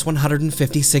prison plus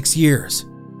 156 years.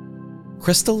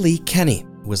 Crystal Lee Kenny,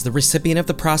 who was the recipient of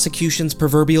the prosecution's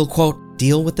proverbial, quote,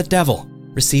 "deal with the devil,"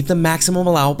 received the maximum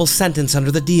allowable sentence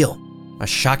under the deal, a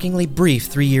shockingly brief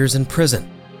 3 years in prison,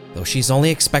 though she's only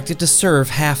expected to serve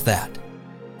half that.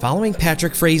 Following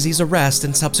Patrick Frazee's arrest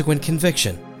and subsequent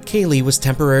conviction, Kaylee was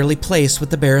temporarily placed with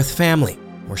the Berreth family,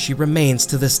 where she remains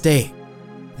to this day.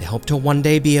 They hope to one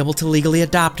day be able to legally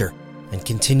adopt her and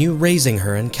continue raising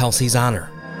her in Kelsey's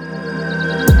honor.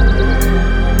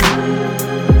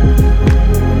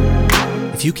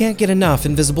 If you can't get enough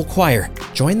Invisible Choir,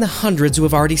 join the hundreds who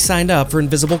have already signed up for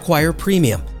Invisible Choir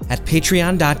Premium at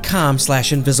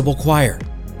patreon.com/invisiblechoir.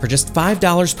 For just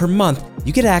 $5 per month,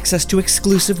 you get access to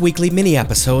exclusive weekly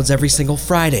mini-episodes every single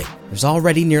Friday. There's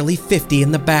already nearly 50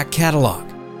 in the back catalog,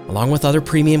 along with other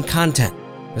premium content.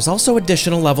 There's also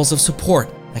additional levels of support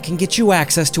that can get you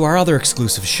access to our other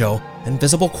exclusive show,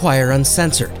 Invisible Choir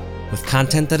Uncensored, with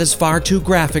content that is far too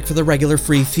graphic for the regular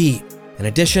free feed. In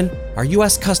addition, our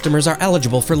US customers are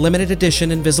eligible for limited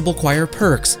edition Invisible Choir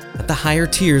perks at the higher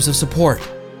tiers of support.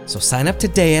 So sign up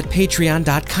today at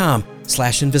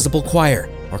patreon.com/invisiblechoir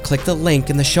or click the link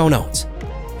in the show notes.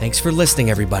 Thanks for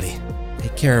listening, everybody.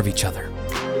 Take care of each other.